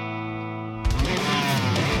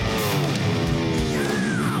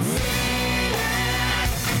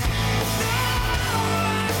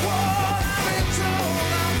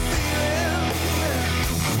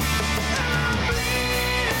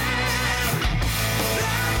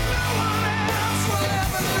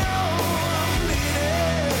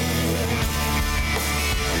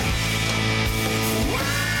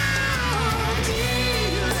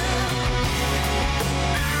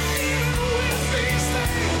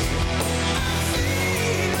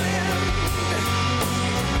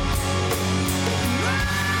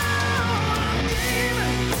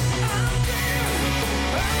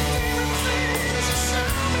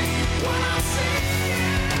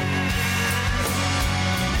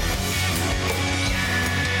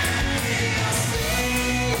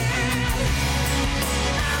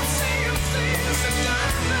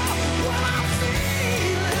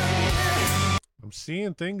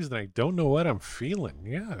 Seeing things and I don't know what I'm feeling.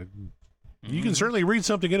 Yeah. You can certainly read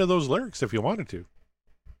something into those lyrics if you wanted to.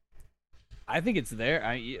 I think it's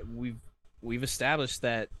there. We've established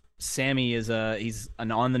that Sammy is he's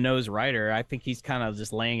an on the nose writer. I think he's kind of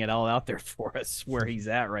just laying it all out there for us where he's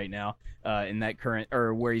at right now, in that current,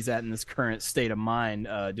 or where he's at in this current state of mind,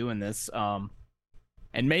 doing this. And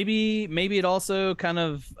maybe it also kind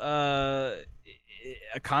of a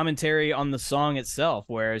commentary on the song itself,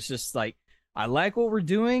 where it's just like, I like what we're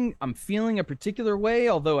doing. I'm feeling a particular way,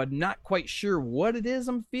 although I'm not quite sure what it is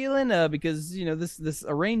I'm feeling, because this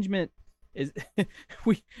arrangement is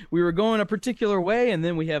we were going a particular way, and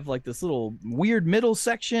then we have like this little weird middle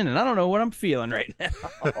section, and I don't know what I'm feeling right now.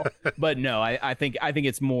 But no, I think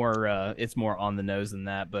it's more on the nose than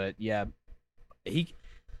that. But yeah,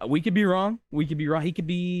 we could be wrong. He could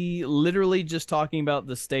be literally just talking about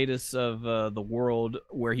the status of the world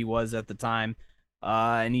where he was at the time.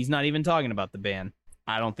 And he's not even talking about the band.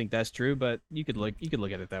 I don't think that's true, but you could look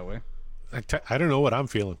at it that way. I don't know what I'm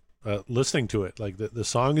feeling listening to it. Like the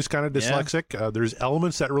song is kind of dyslexic. Yeah. There's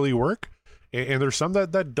elements that really work, and there's some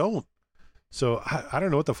that don't. So I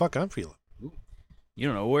don't know what the fuck I'm feeling. You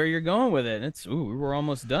don't know where you're going with it. We're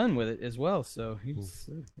almost done with it as well. So it's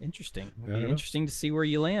interesting. It'll be interesting to see where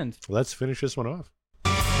you land. Let's finish this one off.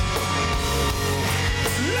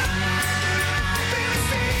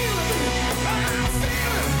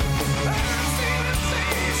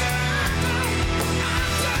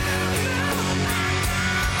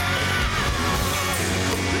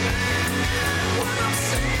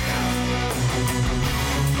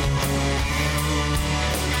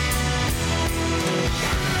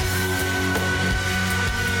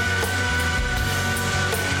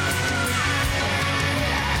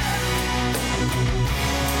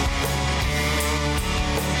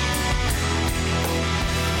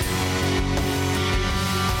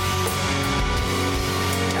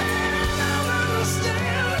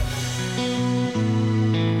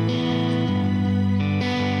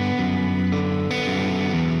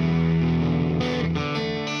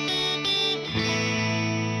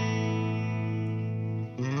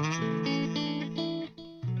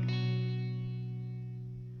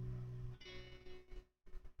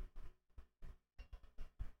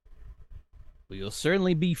 You'll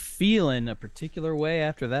certainly be feeling a particular way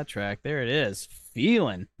after that track. There it is.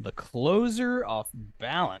 Feelin, the closer off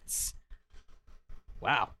Balance.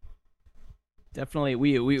 Wow. Definitely,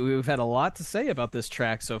 we've had a lot to say about this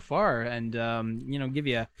track so far, and give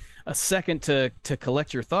you a second to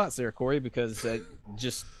collect your thoughts there, Corey, because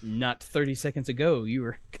just not 30 seconds ago you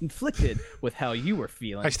were conflicted with how you were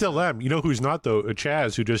feeling. I still am. You know who's not though?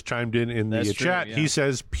 Chaz, who just chimed in That's the true, chat. yeah. He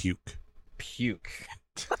says puke. Puke.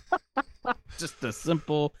 Just a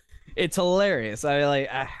simple. It's hilarious. As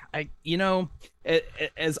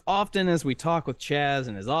often as we talk with Chaz,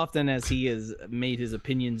 and as often as he has made his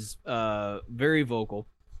opinions very vocal,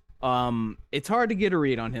 it's hard to get a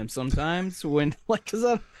read on him sometimes when, like,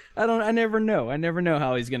 because I never know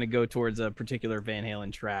how he's gonna go towards a particular Van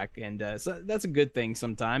Halen track, and so that's a good thing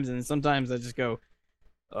sometimes, and sometimes I just go,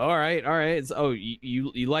 all right.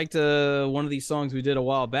 You liked one of these songs we did a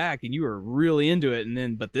while back, and you were really into it, and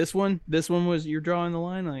then but this one was, you're drawing the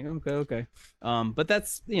line, like, okay. But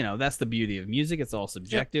that's the beauty of music. It's all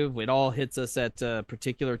subjective. It all hits us at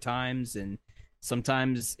particular times, and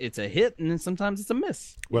sometimes it's a hit, and then sometimes it's a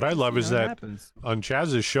miss. What I love is that on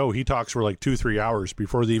Chaz's show, he talks for like 2-3 hours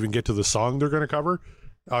before they even get to the song they're going to cover.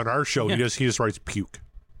 On our show, he just writes puke.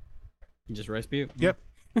 He just writes puke. Yep.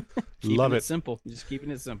 Love it. Simple. Just keeping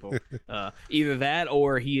it simple. Either that,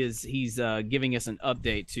 or he's giving us an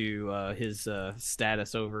update to his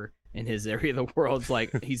status over in his area of the world. It's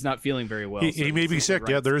like he's not feeling very well. He may be sick.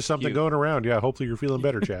 Yeah, there is something going around. Yeah, hopefully you're feeling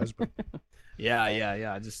better, Chaz. But yeah.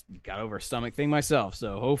 I just got over a stomach thing myself,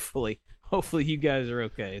 so hopefully you guys are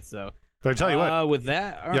okay. So. But I tell you what, with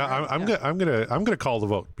that, I'm gonna call the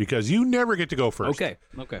vote, because you never get to go first. Okay.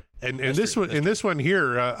 And this one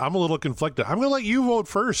here, I'm a little conflicted. I'm gonna let you vote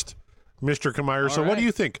first, Mr. Kamier. So what do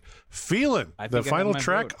you think? Feelin, the final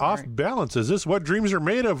track off Balance. Is this what dreams are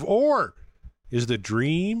made of, or is the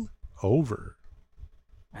dream over?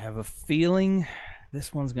 I have a feeling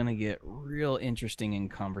this one's gonna get real interesting in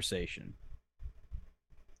conversation.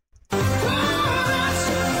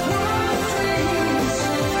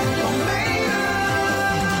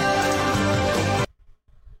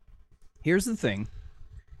 Here's the thing.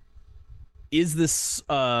 Is this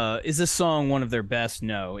song one of their best?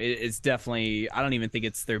 No, it's definitely. I don't even think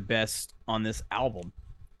it's their best on this album.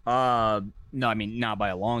 No, I mean, not by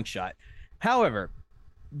a long shot. However,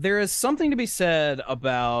 there is something to be said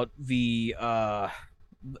about the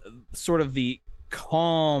sort of the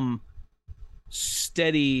calm,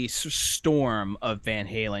 steady storm of Van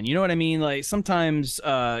Halen. You know what I mean? Like sometimes,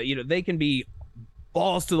 they can be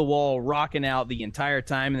balls to the wall, rocking out the entire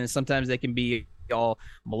time, and then sometimes they can be all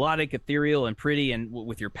melodic, ethereal, and pretty, and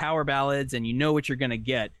with your power ballads, and you know what you're gonna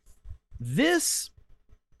get. This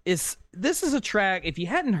is a track. If you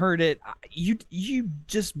hadn't heard it, you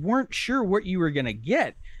just weren't sure what you were gonna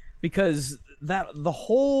get, because that the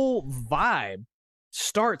whole vibe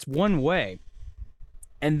starts one way,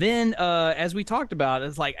 and then as we talked about,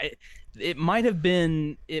 it's like it might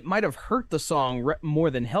have hurt the song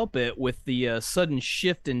more than help it, with the sudden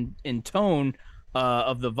shift in tone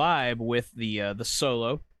of the vibe with the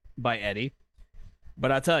solo by Eddie.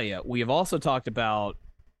 But I tell you, we have also talked about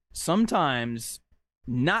sometimes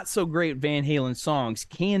not so great Van Halen songs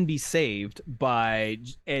can be saved by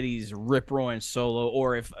Eddie's rip-roaring solo,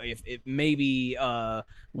 or if maybe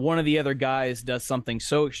one of the other guys does something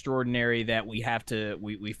so extraordinary that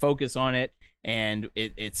we focus on it, and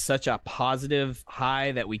it's such a positive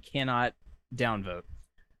high that we cannot downvote.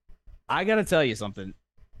 I gotta tell you something.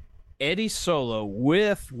 Eddie's solo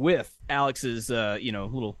with Alex's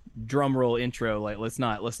little drum roll intro, like let's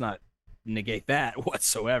not negate that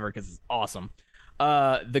whatsoever, because it's awesome.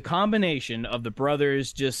 The combination of the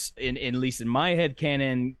brothers, just at least in my head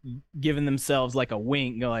canon, giving themselves like a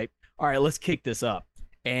wink, like, all right, let's kick this up.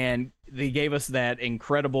 And they gave us that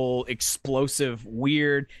incredible, explosive,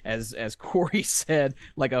 weird, as Corey said,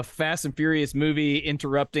 like a Fast and Furious movie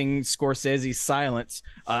interrupting Scorsese's silence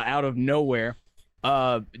out of nowhere.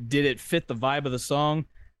 Did it fit the vibe of the song?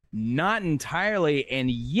 Not entirely,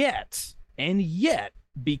 and yet,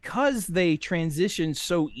 because they transitioned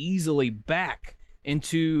so easily back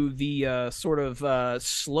into the sort of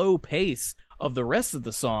slow pace of the rest of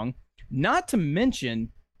the song, not to mention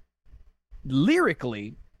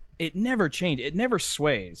lyrically, it never changed. It never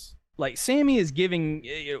sways. Like, Sammy is giving,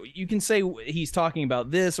 you can say he's talking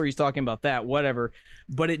about this or he's talking about that, whatever,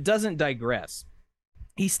 but it doesn't digress.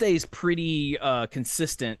 He stays pretty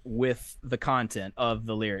consistent with the content of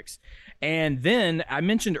the lyrics. And then I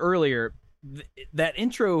mentioned earlier, that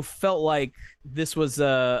intro felt like this was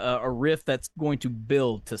a riff that's going to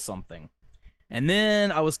build to something. And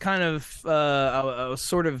then I was kind of, I was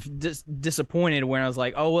sort of disappointed when I was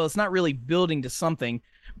like, oh, well, it's not really building to something,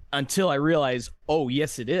 until I realized, oh,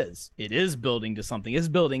 yes, it is. It is building to something. It's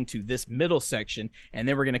building to this middle section, and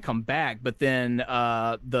then we're going to come back. But then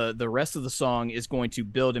the rest of the song is going to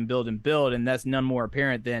build and build and build, and that's none more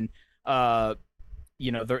apparent than, the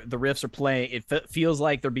riffs are playing. It feels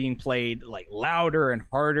like they're being played like louder and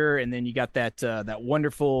harder, and then you got that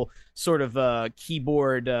wonderful sort of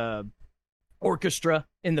keyboard orchestra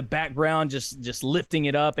in the background, just lifting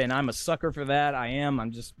it up, and I'm a sucker for that.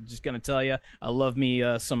 I'm just gonna tell you, I love me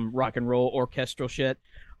some rock and roll orchestral shit.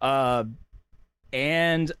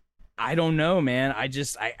 And I don't know, man, I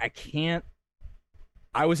can't.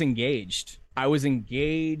 I was engaged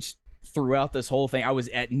throughout this whole thing. I was,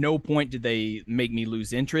 at no point did they make me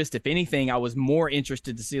lose interest. If anything, I was more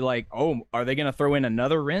interested to see, like, oh, are they gonna throw in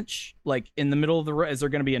another wrench, like in the middle of the road? Is there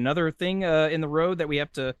gonna be another thing in the road that we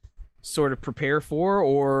have to sort of prepare for,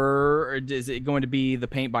 or is it going to be the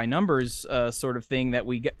paint by numbers sort of thing that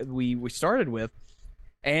we started with?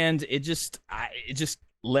 And it just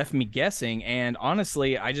left me guessing. And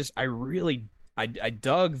honestly, I dug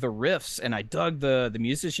the riffs, and I dug the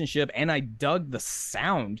musicianship, and I dug the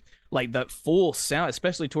sound, like the full sound,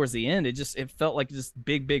 especially towards the end. It felt like this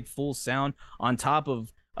big full sound on top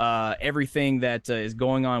of everything that is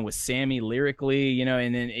going on with Sammy lyrically,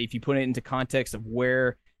 and then if you put it into context of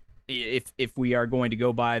where, if we are going to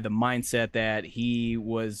go by the mindset that he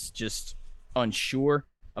was just unsure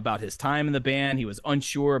about his time in the band, he was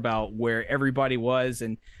unsure about where everybody was,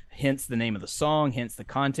 and hence the name of the song, hence the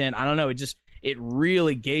content. I don't know. It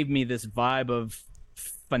really gave me this vibe of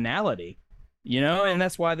finality, and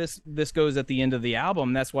that's why this goes at the end of the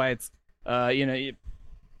album. That's why it's,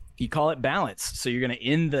 you call it Balance. So you're going to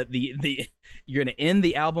end you're going to end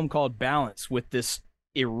the album called Balance with this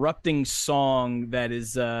erupting song that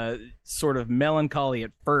is sort of melancholy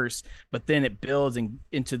at first, but then it builds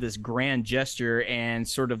into this grand gesture and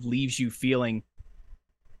sort of leaves you feeling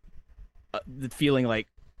like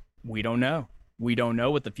we don't know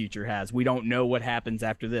what the future has. We don't know what happens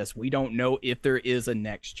after this. We don't know if there is a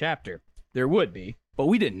next chapter. There would be, but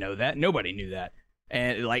we didn't know that. Nobody knew that.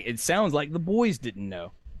 And it sounds like the boys didn't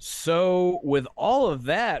know. So with all of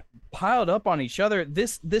that piled up on each other,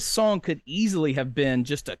 this song could easily have been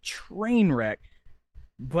just a train wreck.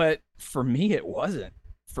 But for me, it wasn't.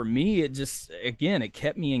 For me, it just, again, it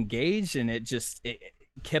kept me engaged, and it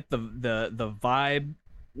kept the vibe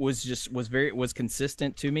was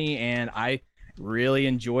consistent to me, and I really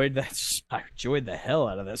enjoyed that. I enjoyed the hell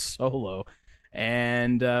out of that solo.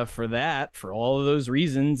 And for all of those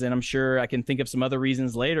reasons, and I'm sure I can think of some other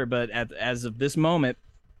reasons later, but as of this moment,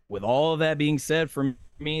 with all of that being said, for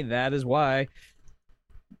me, that is why,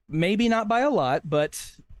 maybe not by a lot,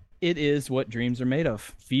 but it is what dreams are made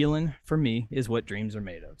of. Feelin, for me, is what dreams are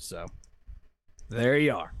made of. So there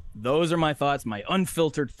you are. Those are my thoughts, my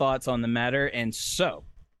unfiltered thoughts on the matter. And so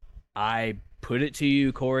I put it to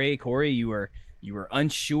you, Corey. Corey, you were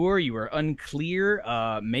unsure, you were unclear.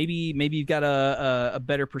 Maybe you've got a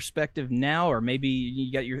better perspective now, or maybe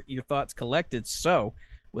you got your thoughts collected. So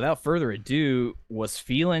without further ado, was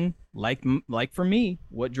Feelin, like for me,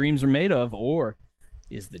 what dreams are made of, or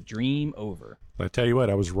is the dream over? I tell you what,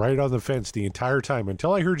 I was right on the fence the entire time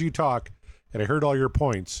until I heard you talk and I heard all your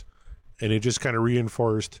points, and it just kind of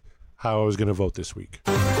reinforced how I was going to vote this week.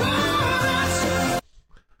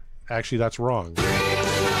 Actually, that's wrong.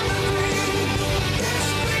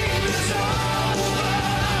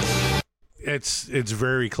 It's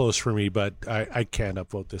very close for me, but I can't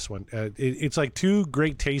upvote this one. It's like two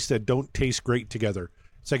great tastes that don't taste great together.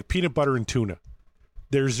 It's like peanut butter and tuna.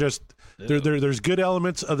 There's just there's good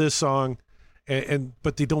elements of this song,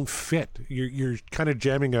 but they don't fit. You're kind of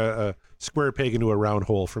jamming a square peg into a round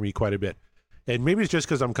hole for me quite a bit. And maybe it's just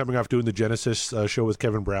because I'm coming off doing the Genesis show with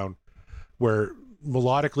Kevin Brown, where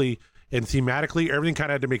melodically and thematically everything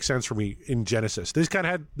kind of had to make sense for me in Genesis. This kind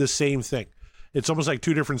of had the same thing. It's almost like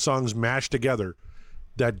two different songs mashed together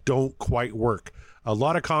that don't quite work. A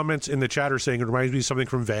lot of comments in the chat are saying it reminds me of something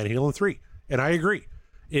from Van Halen 3. And I agree.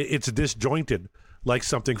 It's disjointed like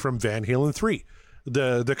something from Van Halen 3.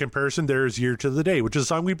 The comparison there is Year to the Day, which is a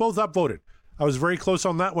song we both upvoted. I was very close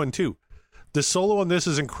on that one too. The solo on this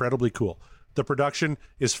is incredibly cool. The production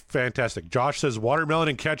is fantastic. Josh says watermelon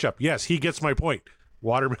and ketchup. Yes, he gets my point.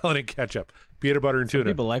 Watermelon and ketchup. Peanut butter and tuna.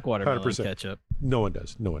 People like watermelon 100%. and ketchup. No one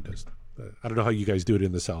does. I don't know how you guys do it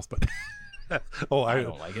in the South, but I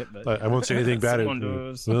don't like it. But I won't say anything bad.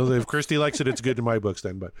 does. Well, if Christy likes it, it's good in my books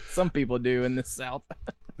then. But some people do in the South.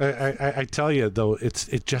 I tell you though,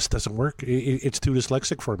 it just doesn't work. It's too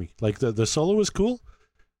dyslexic for me. Like the solo is cool,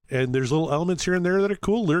 and there's little elements here and there that are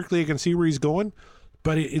cool. Lyrically, I can see where he's going,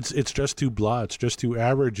 but it's just too blah. It's just too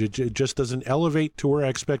average. It just doesn't elevate to where I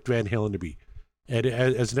expect Van Halen to be. And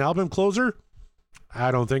as an album closer,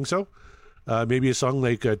 I don't think so. Maybe a song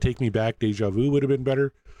like Take Me Back, Deja Vu would have been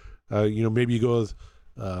better. Maybe you go with,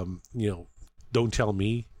 Don't Tell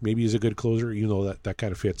Me, maybe is a good closer. That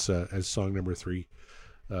kind of fits as song number 3.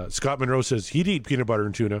 Scott Monroe says he'd eat peanut butter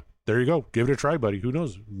and tuna. There you go. Give it a try, buddy. Who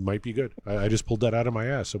knows? Might be good. I just pulled that out of my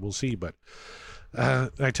ass, so we'll see. But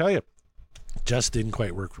I tell you, just didn't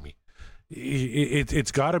quite work for me.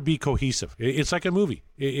 It's got to be cohesive. It's like a movie.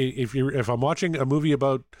 If I'm watching a movie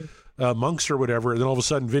about monks or whatever, and then all of a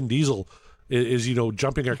sudden Vin Diesel is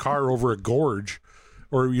jumping a car over a gorge,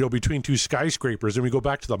 or between two skyscrapers, and we go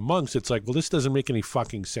back to the monks, it's like, well, this doesn't make any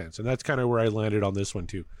fucking sense. And that's kind of where I landed on this one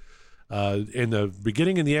too. In the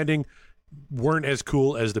beginning and the ending weren't as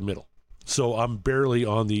cool as the middle, so I'm barely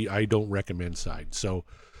on the I don't recommend side. So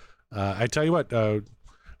I tell you what,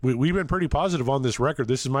 we've been pretty positive on this record.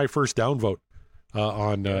 This is my first downvote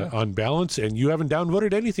on Balance, and you haven't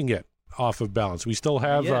downvoted anything yet off of Balance. We still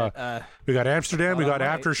have we got Amsterdam, we got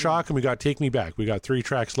Aftershock, and we got Take Me Back. We got 3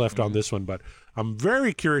 tracks left on this one, but I'm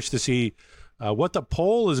very curious to see what the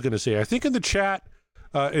poll is going to say. I think in the chat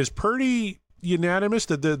is pretty unanimous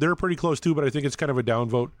that they're pretty close too, but I think it's kind of a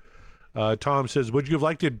downvote. Tom says, would you have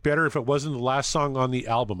liked it better if it wasn't the last song on the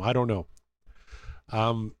album? I don't know.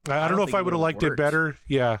 I don't know if I would have liked it better.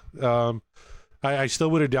 Yeah. I still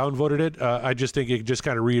would have downvoted it. I just think it just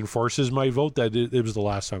kind of reinforces my vote that it was the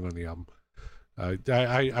last song on the album.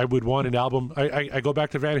 I would want an album. I go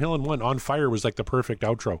back to Van Halen 1. On Fire was like the perfect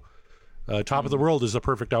outro. Top of the World is the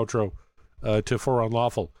perfect outro to For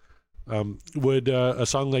Unlawful. Would a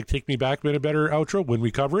song like Take Me Back been a better outro? When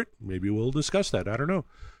we cover it, maybe we'll discuss that. I don't know.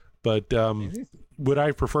 But would I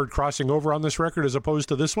have preferred Crossing Over on this record as opposed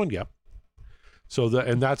to this one? Yeah. So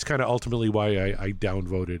that's kind of ultimately why I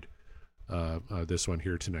downvoted this one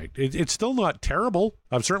here tonight. It's still not terrible.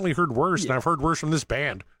 I've certainly heard worse, and I've heard worse from this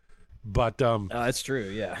band. But that's true.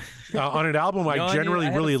 Yeah. On an album I generally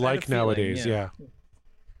really like nowadays. Yeah.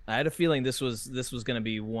 I had a feeling this was going to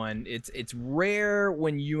be one. It's rare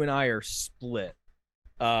when you and I are split.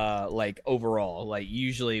 Like overall, like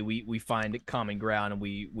usually we find common ground and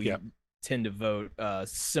we tend to vote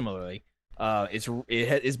similarly.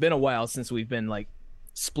 It's been a while since we've been like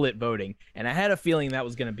split voting, and I had a feeling that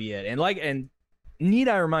was going to be it. And need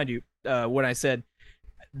I remind you when I said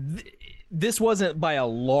this wasn't by a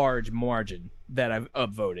large margin that I've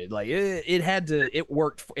upvoted. Like it had to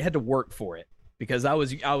work for it, because I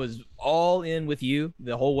was all in with you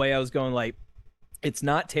the whole way. I was going like, it's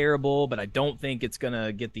not terrible, but I don't think it's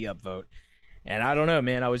gonna get the upvote. And I don't know,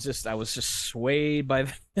 man. I was just swayed by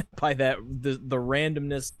by the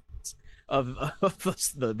randomness of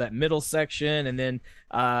that middle section, and then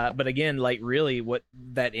but again, like really, what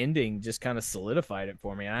that ending just kind of solidified it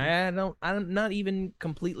for me. I'm not even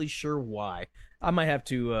completely sure why. I might have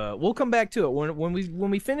to. We'll come back to it when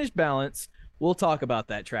we finish Balance. We'll talk about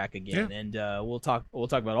that track again, and we'll talk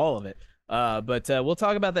about all of it. But we'll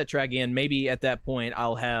talk about that track again. Maybe at that point,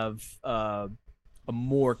 I'll have a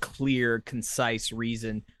more clear, concise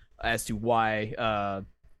reason as to why.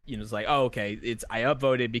 It's like, oh, okay, I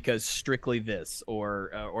upvoted because strictly this,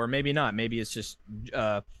 or maybe not. Maybe it's just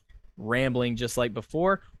rambling just like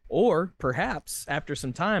before, or perhaps after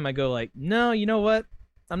some time I go like, no, you know what?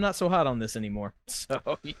 I'm not so hot on this anymore. So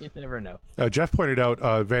you never know. Jeff pointed out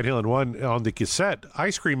Van Halen 1 on the cassette.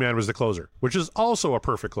 Ice Cream Man was the closer, which is also a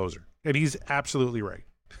perfect closer, and he's absolutely right.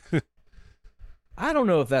 I don't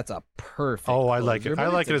know if that's a perfect. Oh, I closer, like it. I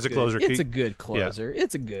like it as a closer. It's a good closer. Yeah.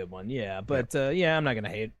 It's a good one. Yeah, but I'm not gonna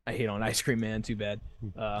hate. I hate on Ice Cream Man. Too bad.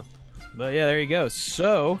 But yeah, there you go.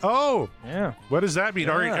 So. Yeah. What does that mean?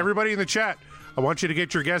 Yeah. All right, everybody in the chat, I want you to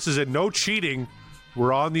get your guesses and no cheating.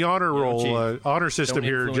 We're on the honor roll, honor system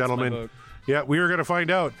here, gentlemen. Yeah, we are going to find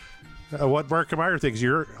out what Mark Meyer thinks.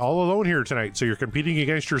 You're all alone here tonight, so you're competing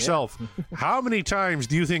against yourself. Yeah. How many times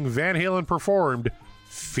do you think Van Halen performed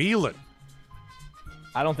Feelin?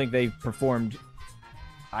 I don't think they performed.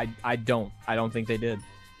 I don't think they did.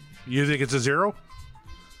 You think it's a 0?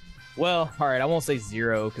 Well, all right. I won't say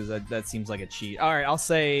 0 because that seems like a cheat. All right, I'll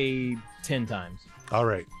say 10 times. All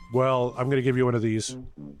right. Well, I'm going to give you one of these.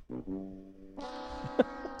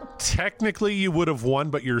 Technically, you would have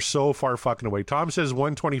won, but you're so far fucking away. Tom says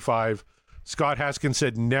 125. Scott Haskins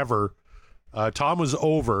said never. Tom was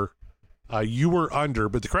over. You were under,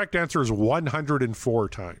 but the correct answer is 104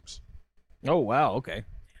 times. Oh, wow. Okay.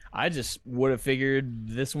 I just would have figured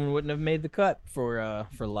this one wouldn't have made the cut for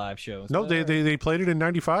live shows. No, they played it in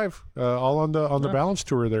 95, all on the Balance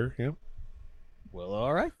tour there. Yeah. Well,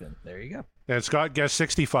 all right then. There you go. And Scott guessed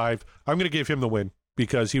 65. I'm going to give him the win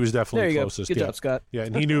because he was definitely closest. Good job, Scott. Yeah,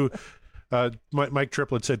 and he knew. Mike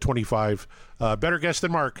Triplett said 25. Better guess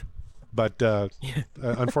than Mark, but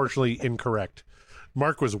unfortunately incorrect.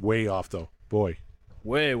 Mark was way off though. Boy.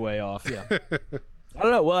 Way off. Yeah. I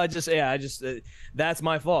don't know. Well, I just that's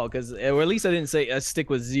my fault or at least I didn't say stick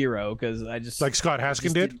with 0 because I just like Scott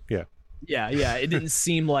Haskin did. Yeah. It didn't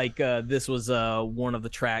seem like this was one of the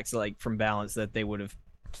tracks like from Balance that they would have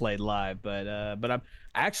played live, but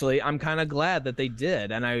I'm kind of glad that they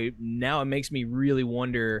did, and now it makes me really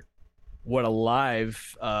wonder what a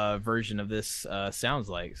live version of this sounds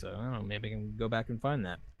like. So I don't know. Maybe I can go back and find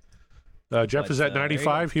that. Jeff is at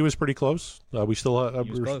 95. He was pretty close. We still he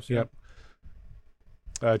was close. Yep.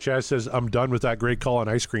 Chaz says, I'm done with that great call on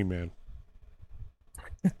Ice Cream Man.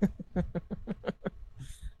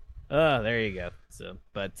 There you go. So,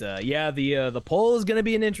 but the poll is going to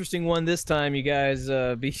be an interesting one this time. You guys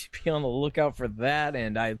be on the lookout for that,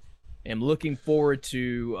 and I am looking forward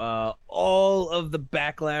to all of the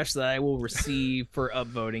backlash that I will receive for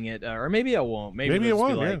upvoting it, or maybe I won't. Maybe it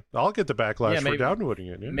won't. Like, I'll get the backlash for downvoting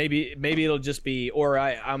it. Yeah. Maybe it'll just be, or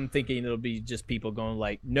I'm thinking it'll be just people going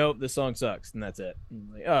like, nope, this song sucks, and that's it.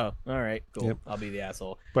 Like, oh, all right, cool. Yep. I'll be the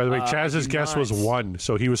asshole. By the way, Chaz's guess was 1,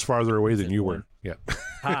 so he was farther away than you were. Yeah.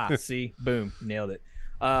 See, boom, nailed it.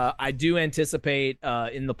 I do anticipate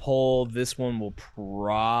in the poll this one will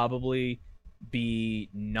probably be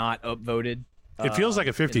not upvoted. It feels like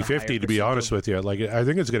a 50-50 to be honest with you. Like I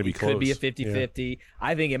think it's going to be close. Could be a 50-50. Yeah.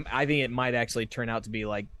 I think it might actually turn out to be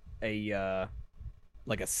like a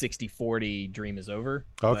 60-40 Dream Is Over.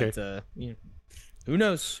 Okay. But, who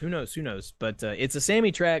knows? But it's a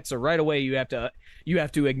Sammy track, so right away you have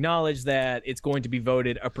to acknowledge that it's going to be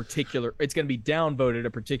voted it's going to be downvoted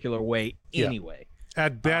a particular way anyway.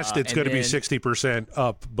 At best, it's going to be 60%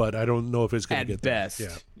 up, but I don't know if it's going to get there. At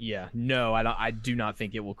best, yeah. No, I do not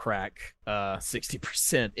think it will crack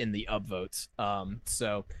 60% in the upvotes.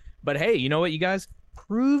 But hey, you know what, you guys?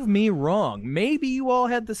 Prove me wrong. Maybe you all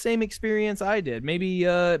had the same experience I did. Maybe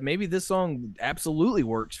this song absolutely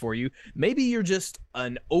works for you. Maybe you're just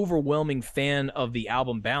an overwhelming fan of the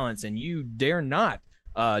album Balance, and you dare not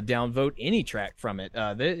downvote any track from it.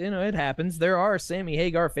 It happens. There are Sammy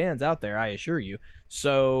Hagar fans out there, I assure you.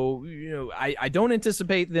 So, I don't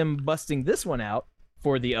anticipate them busting this one out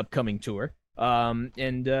for the upcoming tour. But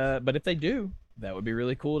if they do, that would be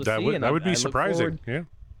really cool to see. That would be surprising. Yeah.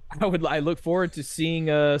 I look forward to seeing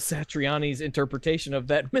Satriani's interpretation of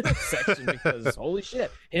that middle section because holy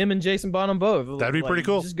shit, him and Jason Bonham both. That'd be pretty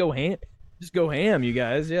cool. Just go ham, you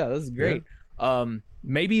guys. Yeah, this is great. Yeah.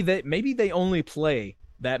 Maybe they only play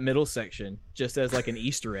that middle section just as like an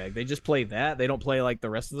Easter egg. They just play that. They don't play like the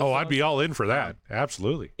rest of the songs. I'd be all in for that.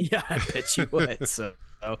 Absolutely. Yeah, I bet you would. So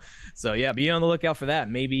yeah, be on the lookout for that.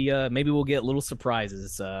 Maybe we'll get little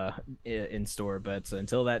surprises in store. But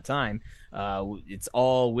until that time, it's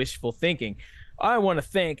all wishful thinking. I want to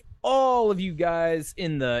thank all of you guys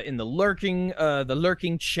in the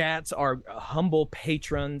lurking chats, our humble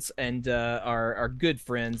patrons and our good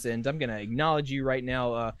friends. And I'm gonna acknowledge you right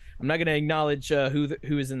now. I'm not gonna acknowledge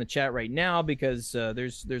who is in the chat right now because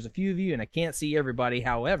there's a few of you and I can't see everybody.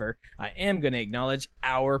 However, I am gonna acknowledge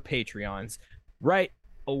our Patreons. Right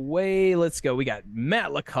away, let's go. We got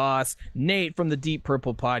Matt Lacoste, Nate from the Deep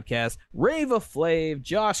Purple Podcast, Rava Flav,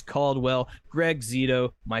 Josh Caldwell, Greg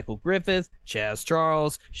Zito, Michael Griffith, Chaz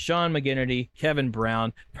Charles, Sean McGinnerty, Kevin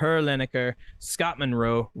Brown, Per Lineker, Scott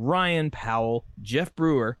Monroe, Ryan Powell, Jeff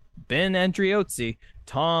Brewer, Ben Andriozzi,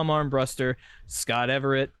 Tom Armbruster, Scott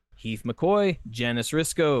Everett, Heath McCoy, Janice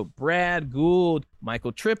Risco, Brad Gould,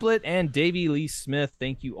 Michael Triplett, and Davey Lee Smith.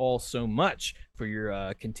 Thank you all so much for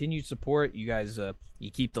your continued support. You guys,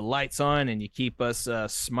 you keep the lights on and you keep us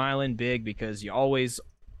smiling big because you always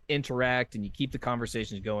interact and you keep the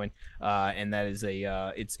conversations going. And that is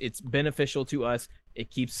it's beneficial to us.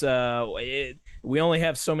 It keeps we only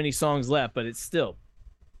have so many songs left, but it's still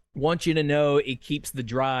want you to know it keeps the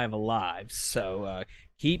drive alive. So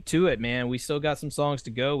keep to it, man. We still got some songs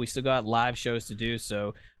to go. We still got live shows to do.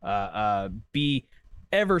 So be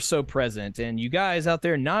ever so present. And you guys out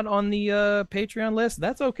there not on the Patreon list,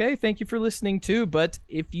 that's okay. Thank you for listening too. But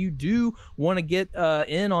if you do want to get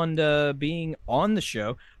in on being on the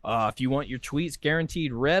show, if you want your tweets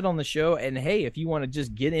guaranteed read on the show, and hey, if you want to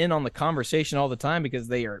just get in on the conversation all the time because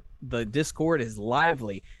the Discord is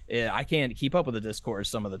lively. I can't keep up with the Discord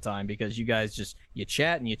some of the time because you guys you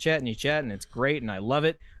chat and you chat and you chat and it's great and I love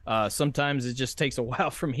it. Sometimes it just takes a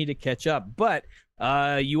while for me to catch up, but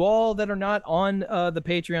you all that are not on the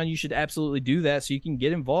Patreon, you should absolutely do that so you can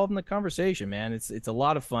get involved in the conversation, man. It's a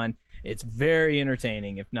lot of fun. It's very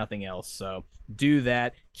entertaining, if nothing else. So do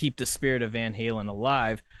that. Keep the spirit of Van Halen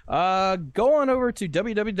alive. Go on over to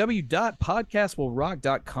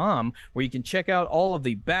www.podcastwillrock.com where you can check out all of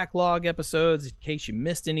the backlog episodes in case you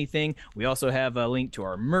missed anything. We also have a link to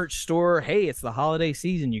our merch store. Hey, it's the holiday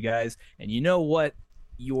season, you guys. And you know what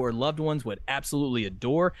your loved ones would absolutely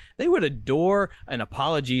adore? They would adore an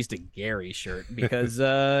Apologies to Gary shirt because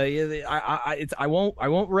I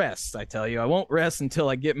won't rest. I tell you, I won't rest until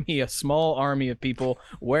I get me a small army of people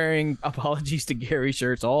wearing Apologies to Gary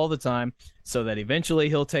shirts all the time, so that eventually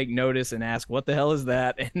he'll take notice and ask, "What the hell is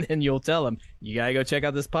that?" And then you'll tell him, "You gotta go check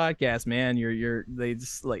out this podcast, man. They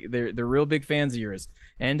just like they're real big fans of yours."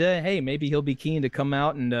 And hey, maybe he'll be keen to come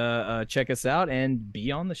out and check us out and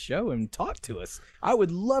be on the show and talk to us. I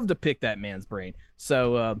would love to pick that man's brain.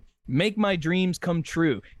 So make my dreams come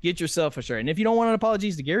true. Get yourself a shirt. And if you don't want an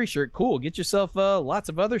Apologies to Gary shirt, cool. Get yourself lots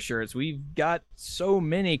of other shirts. We've got so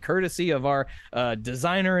many courtesy of our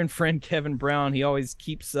designer and friend Kevin Brown. He always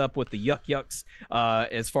keeps up with the yucks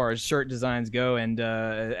as far as shirt designs go. And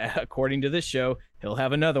according to this show, he'll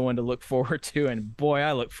have another one to look forward to. And boy,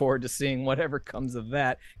 I look forward to seeing whatever comes of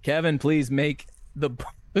that. Kevin, please make the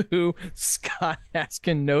Boo Scott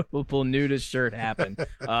Askin notable nudist shirt happen.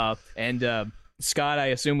 Scott, I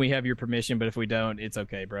assume we have your permission, but if we don't, it's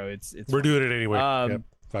okay, bro. It's we're fine. doing it anyway. Yep.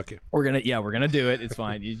 Fuck you. We're gonna do it. It's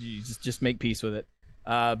fine. You just make peace with it.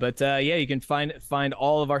 But you can find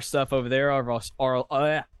all of our stuff over there.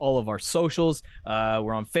 All of our socials.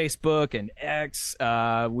 We're on Facebook and X.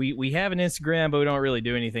 We have an Instagram, but we don't really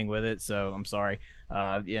do anything with it. So I'm sorry.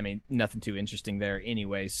 I mean, nothing too interesting there,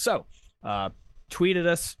 anyway. So tweet at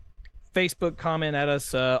us. Facebook, comment at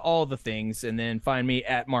us, all the things, and then find me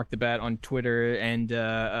at Mark the Bat on Twitter and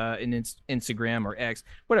Instagram or X,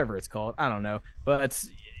 whatever it's called. I don't know, but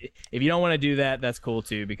if you don't want to do that, that's cool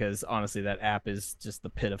too, because honestly, that app is just the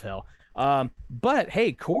pit of hell. But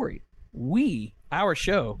hey, Corey, our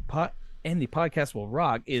show, and the Podcast Will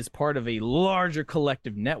Rock, is part of a larger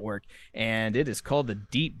collective network, and it is called the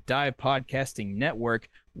Deep Dive Podcasting Network.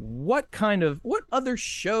 What other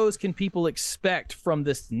shows can people expect from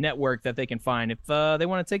this network that they can find if they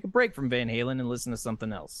want to take a break from Van Halen and listen to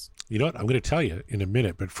something else? You know what? I'm going to tell you in a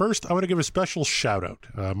minute, but first I want to give a special shout out.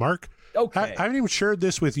 Mark, okay. I haven't even shared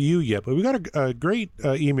this with you yet, but we got a great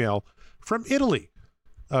email from Italy.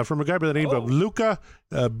 From a guy by the name of Luca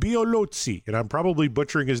Biolozzi, and I'm probably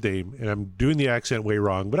butchering his name, and I'm doing the accent way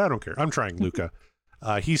wrong, but I don't care. I'm trying, Luca.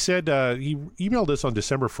 He said he emailed us on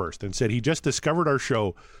December 1st and said he just discovered our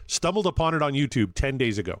show, stumbled upon it on YouTube 10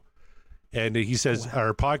 days ago. And he says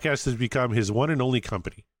our podcast has become his one and only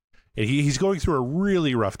company. And he's going through a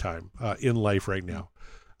really rough time in life right now.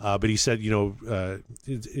 But he said,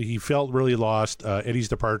 he felt really lost, Eddie's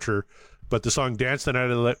departure, but the song Dance the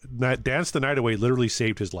Night Away literally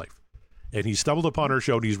saved his life. And he stumbled upon our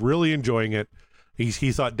show, and he's really enjoying it.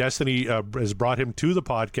 He thought Destiny has brought him to the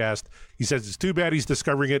podcast. He says it's too bad he's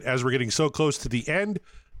discovering it as we're getting so close to the end,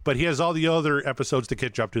 but he has all the other episodes to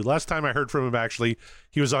catch up to. Last time I heard from him, actually,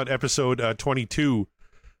 he was on episode 22,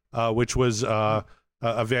 which was a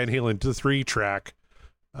Van Halen 3 track.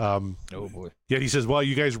 Oh boy. Yeah, he says, well,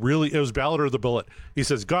 you guys really, it was Ballad or the Bullet. He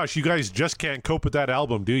says, gosh, you guys just can't cope with that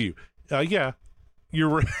album, do you? Yeah, you're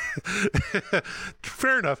right.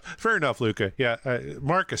 Fair enough, Luca. Yeah,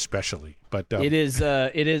 Mark especially, but it is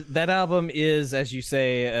that album is, as you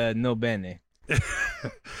say, no bene.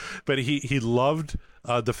 But he loved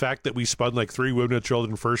the fact that we spun like 3 Women and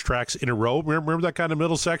Children first tracks in a row. Remember that kind of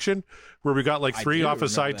middle section where we got like 3 off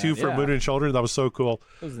of side 2 from Women and Children? That was so cool.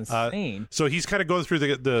 It was insane. So he's kind of going through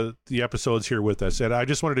the episodes here with us, and I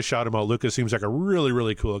just wanted to shout him out. Lucas seems like a really,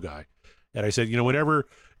 really cool guy. And I said, whenever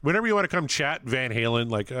you want to come chat Van Halen,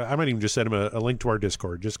 like I might even just send him a link to our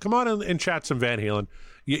Discord. Just come on and chat some Van Halen.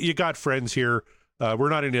 You got friends here. We're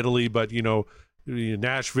not in Italy, but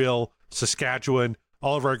Nashville, Saskatchewan,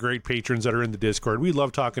 all of our great patrons that are in the Discord. We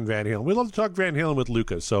love talking Van Halen. We love to talk Van Halen with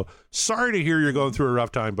Lucas. So sorry to hear you're going through a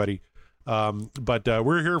rough time, buddy. But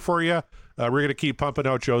we're here for you. We're going to keep pumping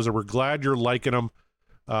out shows, and we're glad you're liking them.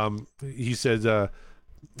 He says,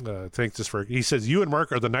 thanks this for, he says, you and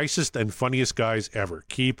Mark are the nicest and funniest guys ever.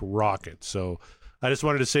 Keep rocking. So I just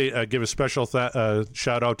wanted to say, give a special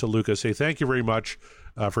shout out to Lucas. Say thank you very much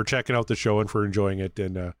for checking out the show and for enjoying it.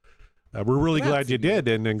 And we're really glad you did,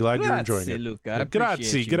 and glad you're enjoying it. Luca.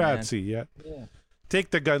 Grazie. Yeah.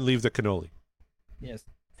 Take the gun, leave the cannoli. Yes.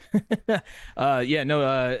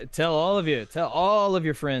 Tell all of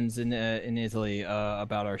your friends in Italy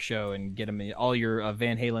about our show, and get them, all your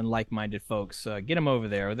Van Halen like-minded folks, get them over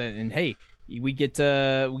there. And hey, we get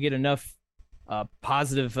enough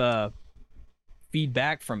positive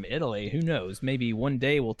feedback from Italy. Who knows? Maybe one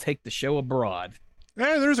day we'll take the show abroad.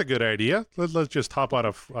 There's a good idea. Let's just hop on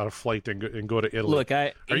a flight and go to Italy. Look,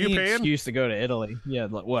 are you paying? Excuse to go to Italy? Yeah.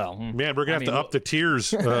 Well, man, we're gonna have to up the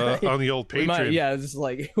tiers on the old Patreon. It's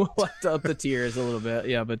like we'll have to up the tiers a little bit.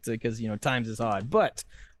 Yeah, but because times is odd. But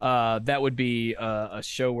that would be a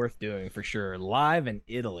show worth doing for sure. Live in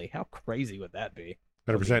Italy. How crazy would that be?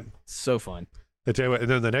 100%. So fun. I tell you what, and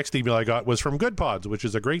then the next email I got was from Good Pods, which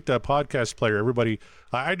is a great podcast player. Everybody,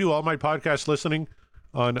 I do all my podcast listening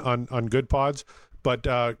on Good Pods. But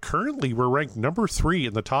currently, we're ranked number 3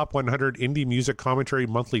 in the top 100 indie music commentary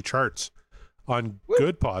monthly charts on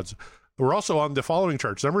Good Pods. We're also on the following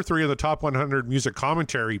charts: number 3 in the top 100 music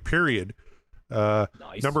commentary, period. Nice.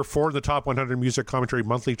 Number 4 in the top 100 music commentary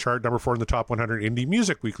monthly chart. Number 4 in the top 100 indie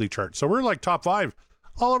music weekly chart. So we're like top 5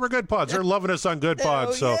 all over Good Pods. They're loving us on Good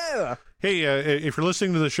Pods. So, hey, if you're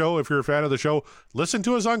listening to the show, if you're a fan of the show, listen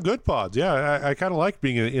to us on Good Pods. Yeah, I kind of like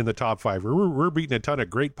being in the top 5. We're beating a ton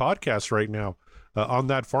of great podcasts right now. On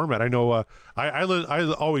that format. I know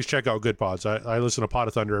I always check out Good Pods. I listen to Pot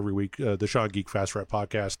of Thunder every week, the Sean Geek Fast Rap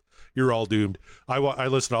podcast. You're all doomed. I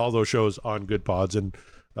listen to all those shows on Good Pods, and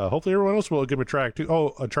hopefully everyone else will give them a track too.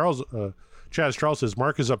 Chaz Charles says,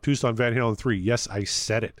 Mark is obtuse on Van Halen 3. Yes, I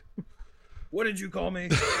said it. What did you call me?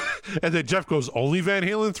 And then Jeff goes, only Van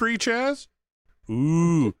Halen 3, Chaz?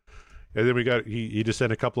 Ooh. And then we got, he just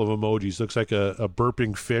sent a couple of emojis. Looks like a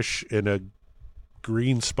burping fish and a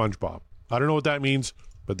green SpongeBob. I don't know what that means,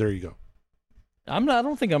 but there you go. I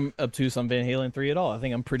don't think I'm obtuse on Van Halen 3 at all. I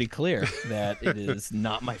think I'm pretty clear that it is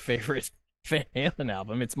not my favorite Van Halen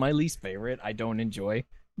album. It's my least favorite. I don't enjoy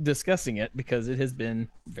discussing it because it has been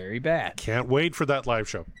very bad. Can't wait for that live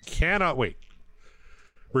show. Cannot wait.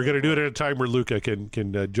 We're going to do it at a time where Luca can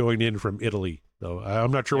join in from Italy. So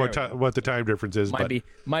I'm not sure what the time difference is.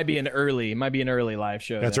 Might be an early live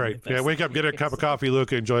show. That's right. Yeah, wake up, get a cup of coffee,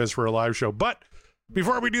 Luca, and join us for a live show. But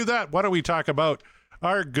before we do that, why don't we talk about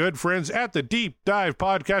our good friends at the Deep Dive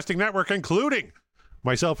Podcasting Network, including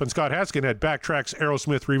myself and Scott Haskin at Backtracks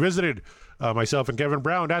Aerosmith Revisited, myself and Kevin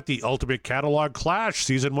Brown at the Ultimate Catalog Clash.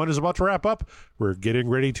 Season 1 is about to wrap up. We're getting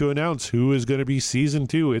ready to announce who is going to be Season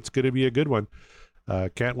 2. It's going to be a good one.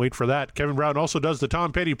 Can't wait for that. Kevin Brown also does the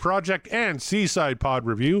Tom Petty Project and Seaside Pod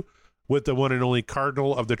Review with the one and only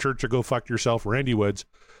Cardinal of the Church of Go Fuck Yourself, Randy Woods.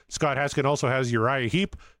 Scott Haskin also has Uriah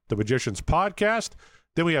Heep, the Magician's Podcast.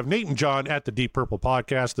 Then we have Nate and John at the Deep Purple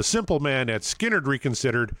Podcast, The Simple Man at Skinnerd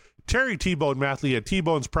Reconsidered, Terry T-Bone Mathley at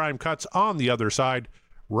T-Bone's Prime Cuts on the Other Side,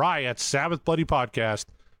 Rye at Sabbath Bloody Podcast,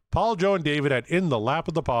 Paul, Joe, and David at In the Lap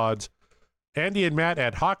of the Pods, Andy and Matt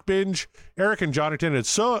at Hawk Binge, Eric and Jonathan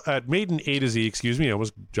at Maiden A to Z, excuse me, I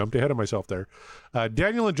almost jumped ahead of myself there.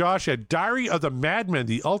 Daniel and Josh at Diary of the Madmen,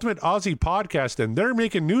 the ultimate Aussie podcast, and they're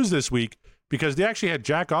making news this week because they actually had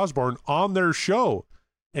Jack Osborne on their show.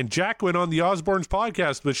 And Jack went on the Osborne's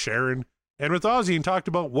podcast with Sharon and with Ozzy and talked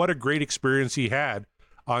about what a great experience he had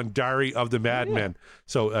on Diary of the Madmen.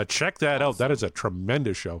 So check that out. That is a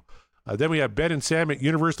tremendous show. Then we have Ben and Sam at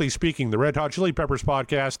Universally Speaking, the Red Hot Chili Peppers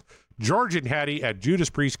podcast, George and Hattie at Judas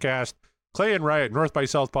Priest Cast, Clay and Ryan at North by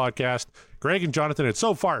South podcast, Greg and Jonathan at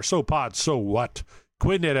So Far, So Pod, So What,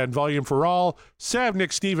 Quinn at Volume for All, Sav,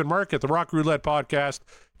 Nick, Steve, and Mark at the Rock Roulette podcast,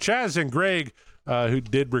 Chaz and Greg, who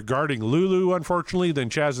did Regarding Lulu, unfortunately. Then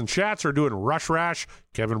Chaz and Shats are doing Rush Rash.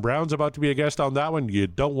 Kevin Brown's about to be a guest on that one. You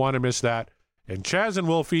don't want to miss that. And Chaz and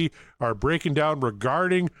Wolfie are breaking down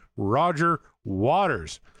Regarding Roger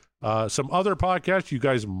Waters. Some other podcasts you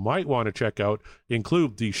guys might want to check out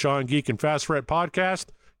include the Sean Geek and Fast Fret podcast,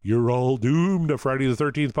 You're All Doomed, a Friday the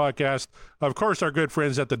 13th podcast, of course, our good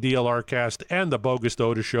friends at the DLR cast and the Bogus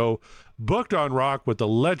Doda Show, Booked on Rock with the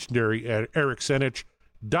legendary Eric Senich,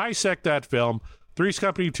 Dissect That Film, Three's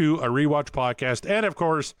Company 2, a rewatch podcast, and of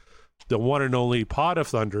course, the one and only Pod of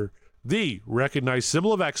Thunder, the recognized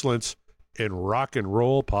symbol of excellence in rock and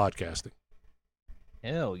roll podcasting.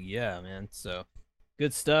 Hell yeah, man. So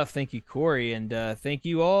good stuff. Thank you, Corey. And thank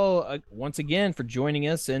you all once again for joining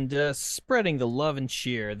us and spreading the love and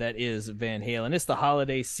cheer that is Van Halen. It's the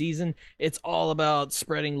holiday season. It's all about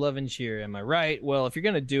spreading love and cheer. Am I right? Well, if you're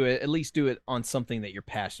going to do it, at least do it on something that you're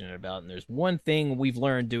passionate about. And there's one thing we've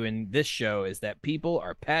learned doing this show is that people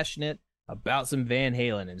are passionate about some Van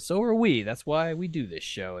Halen. And so are we. That's why we do this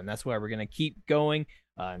show. And that's why we're going to keep going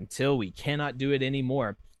until we cannot do it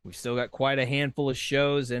anymore. We've still got quite a handful of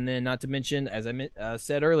shows, and then not to mention, as I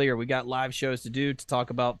said earlier, we got live shows to do to talk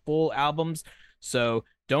about full albums. So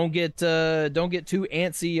don't get too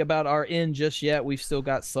antsy about our end just yet. We've still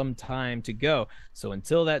got some time to go. So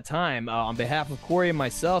until that time, on behalf of Corey and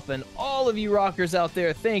myself and all of you rockers out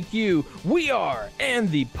there, thank you. We are, and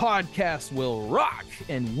the podcast will rock,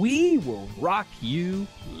 and we will rock you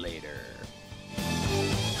later.